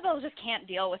 Isabel just can't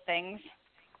deal with things.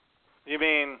 You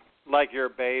mean like your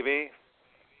baby?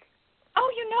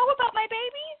 Oh, you know about my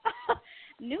baby?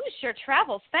 News sure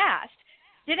travels fast.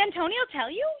 Did Antonio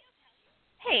tell you?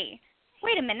 Hey,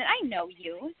 wait a minute. I know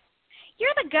you.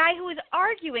 You're the guy who was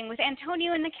arguing with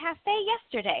Antonio in the cafe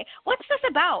yesterday. What's this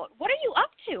about? What are you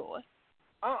up to?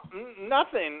 Oh,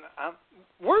 nothing.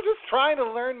 We're just trying to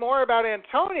learn more about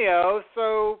Antonio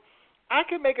so I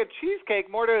can make a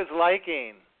cheesecake more to his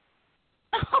liking.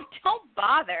 Oh, don't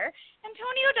bother.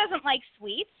 Antonio doesn't like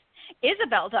sweets.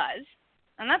 Isabel does.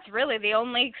 And that's really the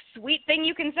only sweet thing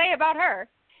you can say about her.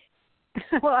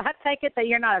 Well, I take it that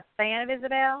you're not a fan of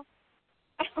Isabel?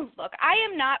 Look, I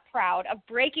am not proud of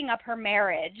breaking up her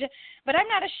marriage, but I'm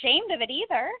not ashamed of it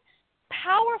either.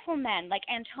 Powerful men like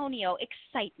Antonio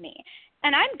excite me,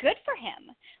 and I'm good for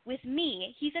him. With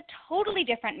me, he's a totally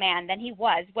different man than he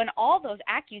was when all those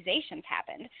accusations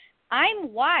happened.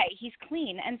 I'm why he's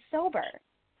clean and sober.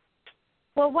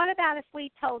 Well, what about if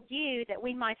we told you that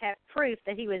we might have proof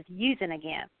that he was using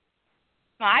again?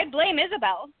 Well, I'd blame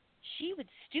Isabel. She would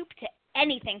stoop to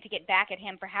anything to get back at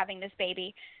him for having this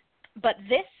baby. But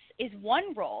this is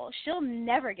one role she'll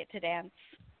never get to dance.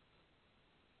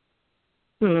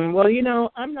 Well,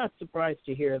 I'm not surprised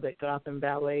to hear that Gotham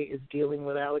Ballet is dealing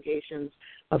with allegations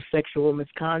of sexual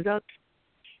misconduct.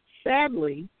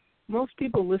 Sadly, most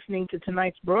people listening to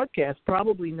tonight's broadcast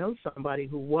probably know somebody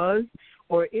who was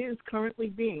or is currently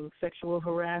being sexually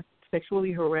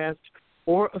harassed,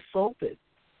 or assaulted.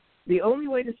 The only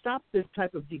way to stop this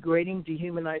type of degrading,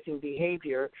 dehumanizing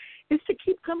behavior is to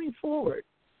keep coming forward.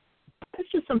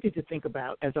 That's just something to think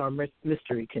about as our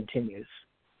mystery continues.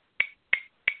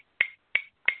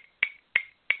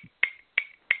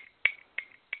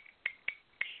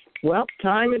 Well,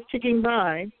 time is ticking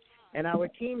by, and our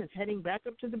team is heading back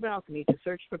up to the balcony to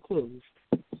search for clues.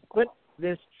 But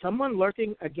there's someone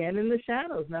lurking again in the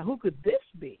shadows. Now, who could this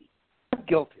be?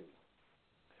 Guilty.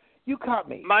 You caught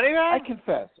me. Moneybag? I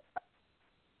confess.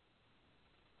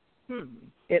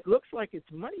 It looks like it's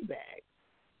Moneybag.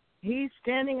 He's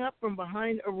standing up from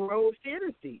behind a row of theater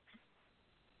seats.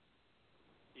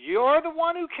 You're the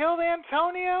one who killed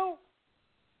Antonio?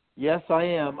 Yes, I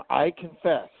am. I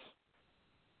confess.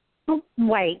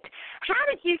 Wait, how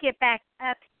did you get back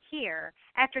up here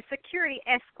after security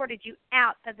escorted you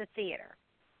out of the theater?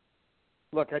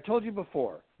 Look, I told you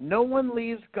before, no one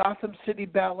leaves Gotham City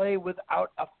Ballet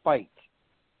without a fight.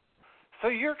 So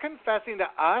you're confessing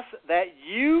to us that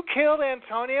you killed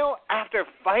Antonio after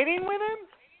fighting with him?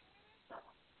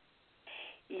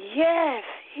 Yes,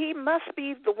 he must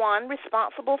be the one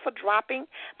responsible for dropping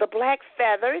the black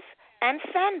feathers and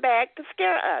sandbag to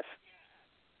scare us.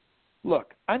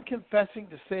 Look, I'm confessing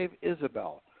to save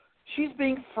Isabel. She's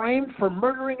being framed for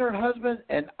murdering her husband,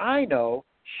 and I know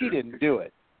she didn't do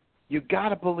it. You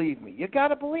gotta believe me. You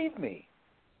gotta believe me.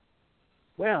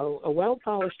 Well, a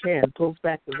well-polished hand pulls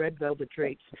back the red velvet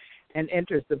drapes and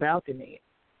enters the balcony.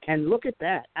 And look at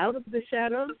that. Out of the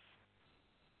shadows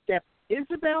steps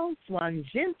Isabel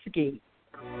Swanjinsky.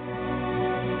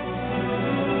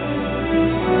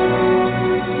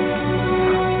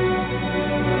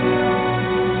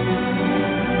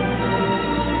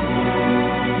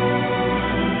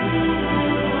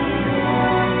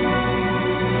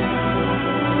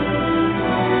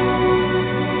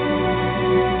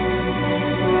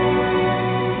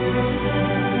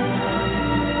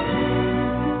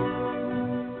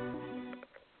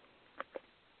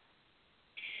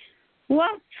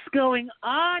 What's going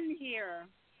on here?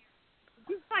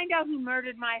 Did you find out who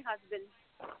murdered my husband?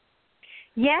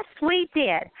 Yes, we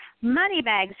did.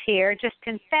 Moneybags here just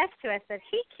confessed to us that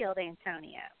he killed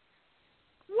Antonio.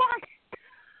 What?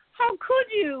 How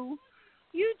could you?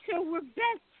 You two were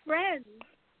best friends.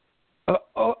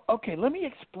 Okay, let me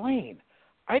explain.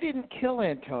 I didn't kill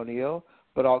Antonio,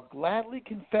 but I'll gladly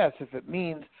confess if it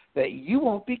means that you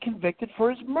won't be convicted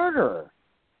for his murder.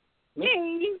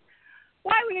 Me?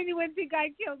 Why would anyone think I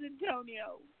killed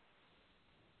Antonio?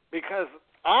 Because,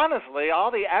 honestly,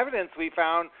 all the evidence we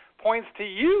found points to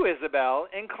you, Isabel,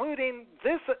 including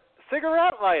this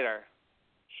cigarette lighter.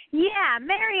 Yeah,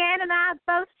 Marianne and I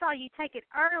both saw you take it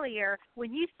earlier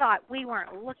when you thought we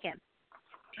weren't looking.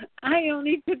 I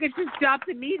only took it to stop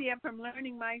the media from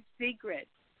learning my secret.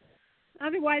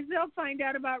 Otherwise, they'll find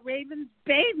out about Raven's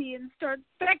baby and start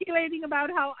speculating about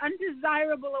how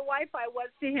undesirable a wife I was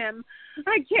to him.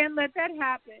 I can't let that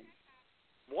happen.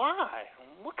 Why?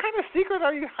 What kind of secret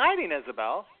are you hiding,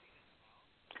 Isabel?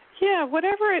 Yeah,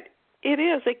 whatever it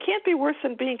is, it can't be worse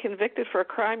than being convicted for a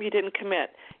crime you didn't commit.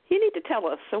 You need to tell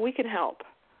us so we can help.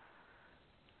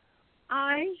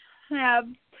 I have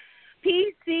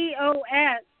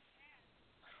PCOS.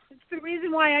 It's the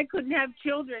reason why I couldn't have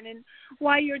children and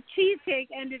why your cheesecake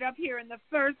ended up here in the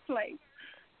first place.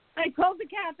 I told the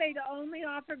cafe to only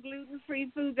offer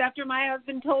gluten-free foods after my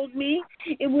husband told me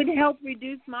it would help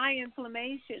reduce my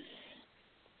inflammation.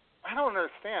 I don't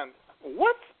understand.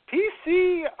 What's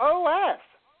PCOS?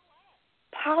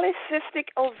 Polycystic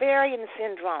ovarian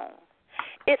syndrome.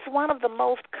 It's one of the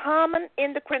most common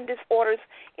endocrine disorders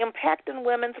impacting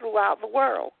women throughout the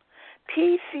world.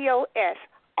 PCOS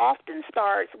often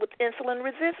starts with insulin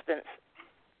resistance.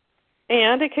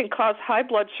 And it can cause high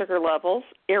blood sugar levels,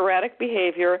 erratic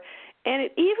behavior, and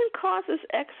it even causes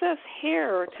excess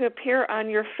hair to appear on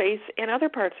your face and other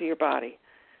parts of your body.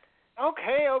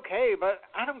 Okay, but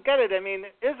I don't get it. I mean,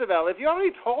 Isabel, if you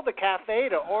already told the cafe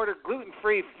to order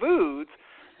gluten-free foods,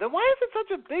 then why is it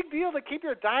such a big deal to keep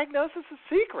your diagnosis a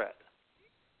secret?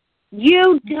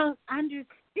 You don't understand.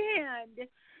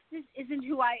 This isn't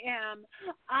who I am.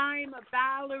 I'm a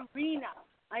ballerina.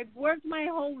 I've worked my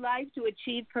whole life to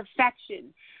achieve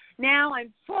perfection. Now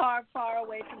I'm far, far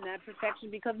away from that perfection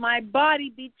because my body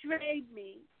betrayed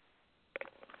me.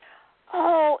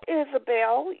 Oh,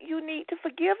 Isabel, you need to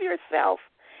forgive yourself.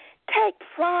 Take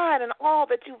pride in all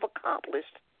that you've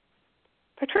accomplished.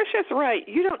 Patricia's right.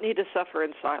 You don't need to suffer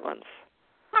in silence.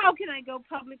 How can I go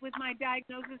public with my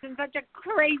diagnosis in such a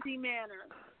crazy manner?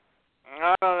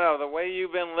 I don't know. The way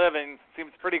you've been living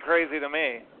seems pretty crazy to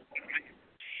me.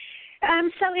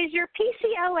 So is your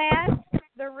PCOS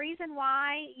the reason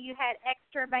why you had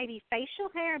extra baby facial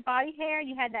hair and body hair?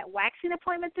 You had that waxing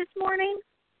appointment this morning?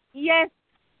 Yes.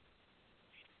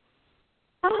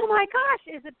 Oh, my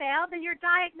gosh, Isabel, then your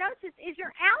diagnosis is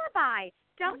your alibi.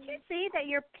 Don't you see that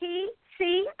your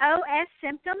PCOS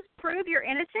symptoms prove your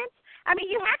innocence? I mean,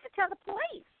 you have to tell the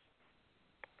police.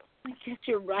 I guess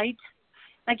you're right.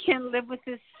 I can't live with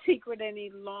this secret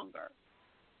any longer.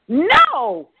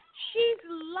 No! She's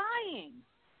lying.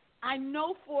 I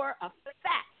know for a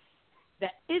fact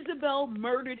that Isabel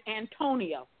murdered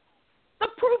Antonio. The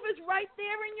proof is right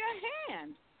there in your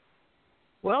hand.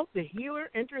 Well, the healer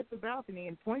enters the balcony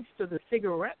and points to the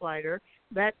cigarette lighter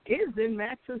that is in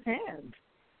Max's hand.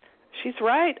 She's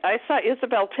right. I saw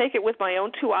Isabel take it with my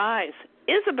own two eyes.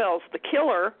 Isabel's the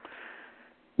killer.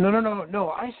 No.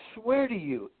 I swear to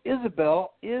you,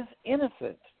 Isabel is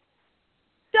innocent.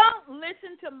 Don't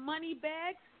listen to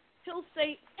Moneybags. He'll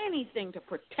say anything to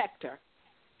protect her.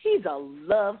 He's a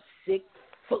lovesick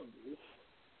fool.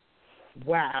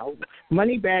 Wow.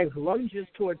 Moneybags lunges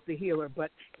towards the healer,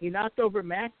 but he knocked over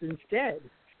Max instead.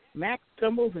 Max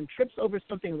stumbles and trips over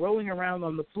something rolling around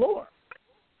on the floor.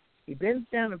 He bends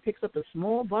down and picks up a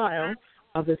small vial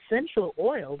of essential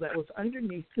oil that was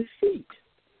underneath the seat.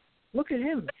 Look at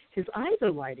him. His eyes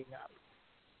are lighting up.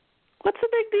 What's the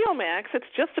big deal, Max? It's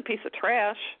just a piece of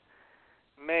trash.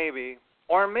 Maybe.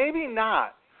 Or maybe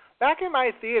not. Back in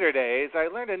my theater days, I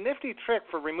learned a nifty trick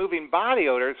for removing body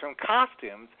odors from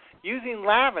costumes using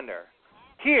lavender.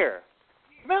 Here,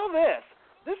 smell this.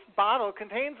 This bottle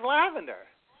contains lavender.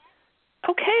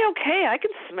 Okay, I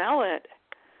can smell it.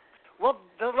 Well,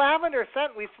 the lavender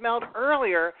scent we smelled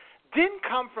earlier didn't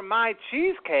come from my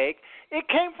cheesecake. It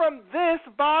came from this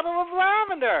bottle of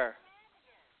lavender.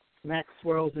 Max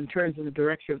swirls and turns in the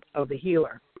direction of the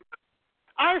healer.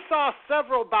 I saw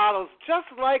several bottles just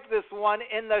like this one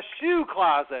in the shoe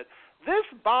closet.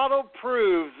 This bottle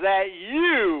proves that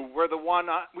you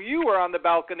were on the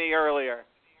balcony earlier.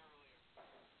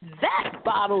 That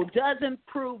bottle doesn't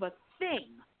prove a thing.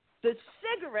 The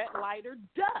cigarette lighter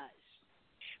does.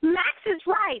 Max is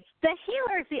right. The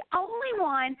healer is the only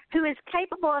one who is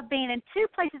capable of being in two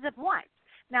places at once.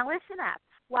 Now listen up.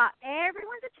 While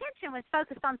everyone's attention was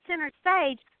focused on center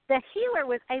stage, the healer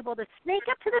was able to sneak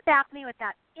up to the balcony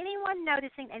without anyone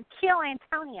noticing and kill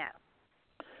Antonio.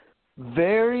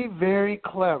 Very, very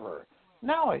clever.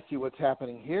 Now I see what's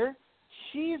happening here.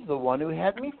 She's the one who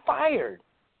had me fired.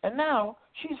 And now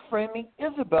she's framing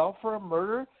Isabel for a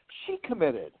murder she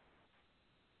committed.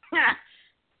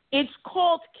 It's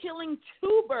called killing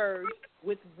two birds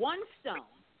with one stone.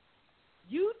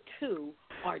 You two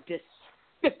are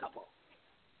despicable.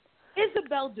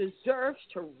 Isabel deserves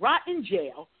to rot in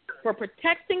jail for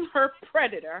protecting her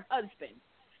predator husband,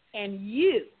 and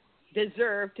you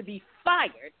deserve to be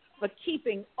fired for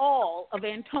keeping all of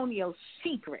Antonio's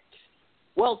secrets.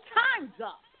 Well, time's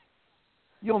up.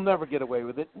 You'll never get away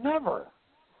with it. Never.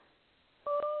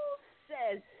 Who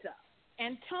says so?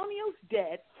 Antonio's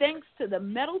dead thanks to the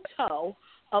metal toe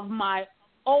of my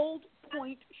old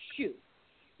point shoe.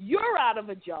 You're out of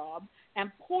a job,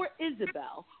 and poor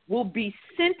Isabel will be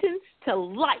sentenced to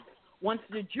life once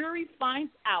the jury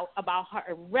finds out about her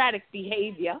erratic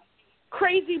behavior,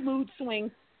 crazy mood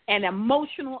swings, and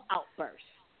emotional outbursts.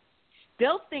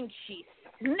 They'll think she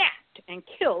snapped and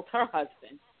killed her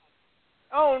husband.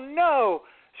 Oh, no.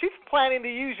 She's planning to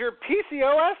use your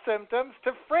PCOS symptoms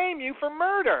to frame you for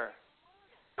murder.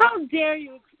 How dare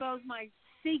you expose my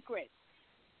secret?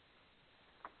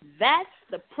 That's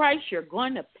the price you're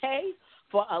going to pay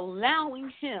for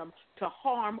allowing him to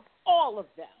harm all of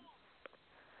them.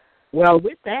 Well,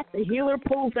 with that, the healer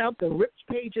pulls out the ripped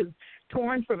pages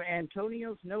torn from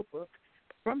Antonio's notebook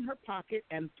from her pocket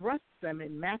and thrusts them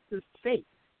in Max's face.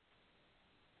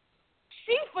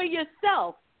 See for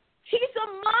yourself. He's a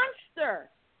monster.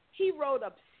 He wrote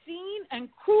obscene and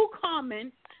cruel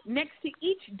comments next to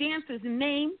each dancer's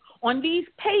name on these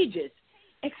pages,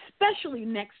 especially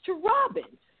next to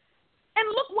Robin's. And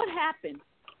look what happened.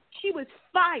 She was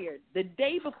fired the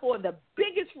day before the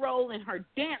biggest role in her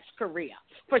dance career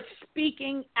for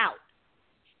speaking out.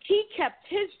 He kept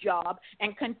his job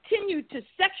and continued to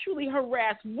sexually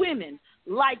harass women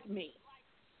like me.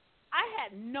 I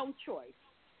had no choice.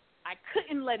 I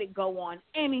couldn't let it go on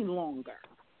any longer.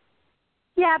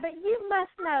 Yeah, but you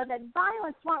must know that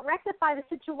violence won't rectify the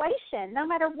situation, no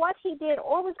matter what he did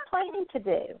or was planning to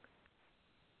do.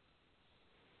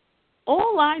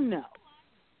 All I know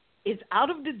is out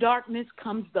of the darkness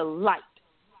comes the light.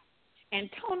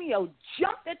 Antonio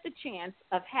jumped at the chance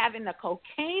of having a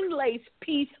cocaine-laced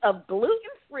piece of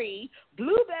gluten-free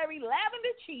blueberry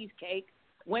lavender cheesecake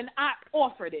when I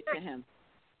offered it to him.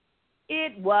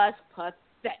 It was pathetic.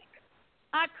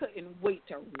 I couldn't wait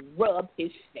to rub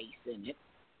his face in it.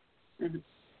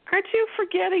 Aren't you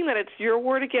forgetting that it's your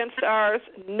word against ours?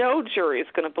 No jury is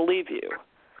going to believe you.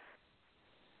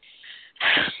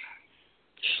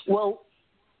 Well,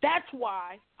 that's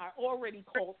why I already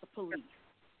called the police.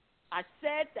 I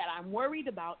said that I'm worried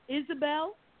about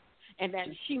Isabel and that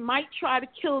she might try to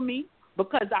kill me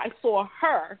because I saw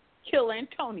her kill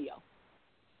Antonio.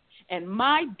 And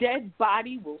my dead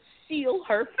body will seal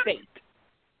her fate.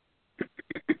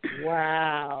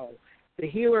 Wow. The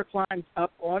healer climbs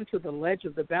up onto the ledge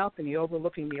of the balcony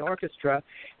overlooking the orchestra,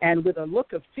 and with a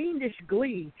look of fiendish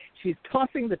glee, she's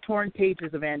tossing the torn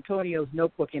pages of Antonio's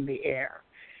notebook in the air.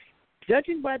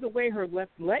 Judging by the way her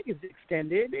left leg is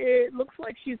extended, it looks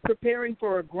like she's preparing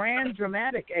for a grand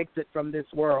dramatic exit from this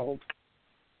world.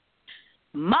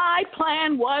 My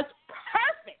plan was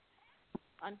perfect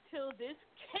until this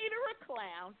caterer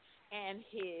clown and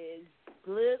his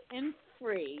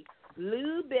gluten-free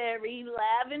blueberry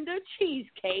lavender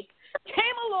cheesecake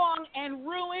came along and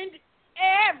ruined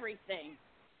everything.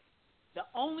 The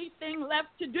only thing left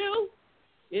to do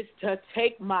is to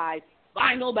take my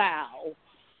final bow.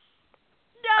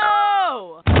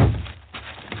 No!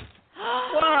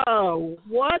 Whoa,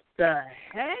 what the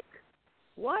heck?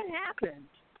 What happened?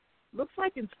 Looks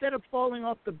like instead of falling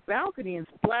off the balcony and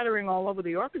splattering all over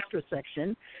the orchestra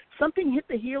section, something hit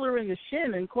the healer in the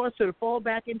shin and caused her to fall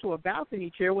back into a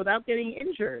balcony chair without getting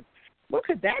injured. What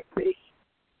could that be?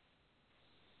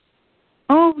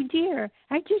 Oh, dear.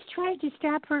 I just tried to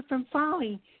stop her from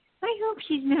falling. I hope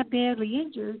she's not badly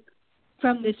injured.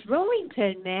 From this rolling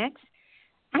pin, Max.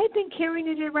 I've been carrying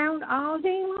it around all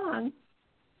day long.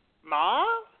 Ma?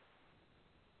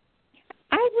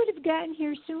 I would have gotten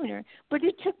here sooner, but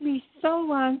it took me so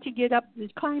long to get up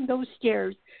and climb those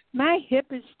stairs. My hip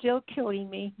is still killing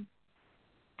me.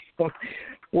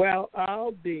 Well,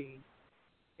 I'll be.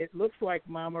 It looks like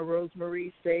Mama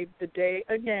Rosemarie saved the day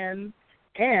again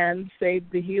and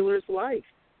saved the healer's life.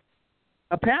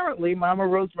 Apparently, Mama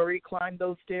Rosemarie climbed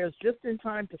those stairs just in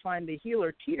time to find the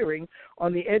healer teetering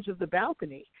on the edge of the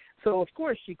balcony. So, of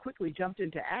course, she quickly jumped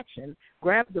into action,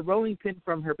 grabbed the rolling pin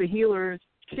from her healer's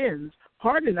shins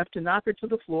hard enough to knock her to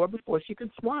the floor before she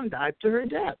could swan dive to her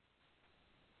death.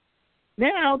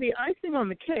 Now, the icing on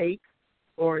the cake,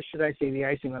 or should I say the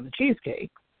icing on the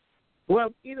cheesecake, well,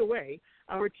 either way,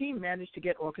 our team managed to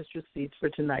get orchestra seats for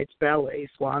tonight's ballet,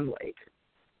 Swan Lake.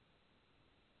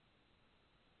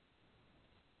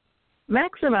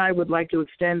 Max and I would like to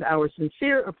extend our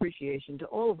sincere appreciation to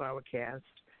all of our cast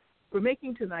for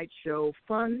making tonight's show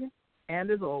fun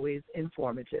and, as always,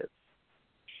 informative.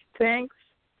 Thanks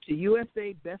to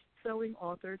USA Best-Selling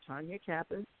Author Tonya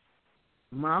Kappes,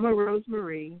 Mama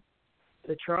Rosemarie,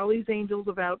 the Charlie's Angels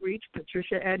of Outreach,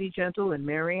 Patricia Addie-Gentle and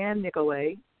Ann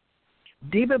Nicolay,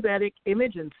 Divabetic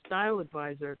Image and Style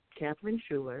Advisor Catherine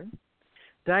Schuller,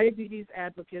 Diabetes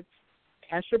Advocates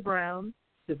Asha Brown,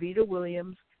 Seveda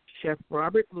Williams, Chef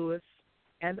Robert Lewis,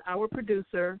 and our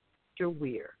producer, Joe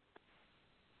Weir.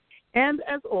 And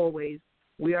as always,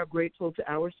 we are grateful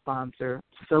to our sponsor,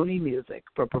 SONY Music,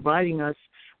 for providing us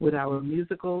with our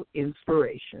musical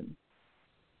inspiration.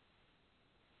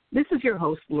 This is your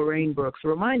host, Lorraine Brooks,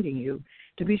 reminding you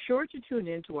to be sure to tune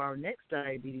in to our next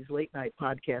Diabetes Late Night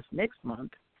podcast next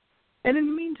month. And in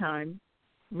the meantime,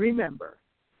 remember,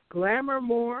 glamour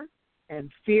more and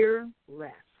fear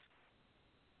less.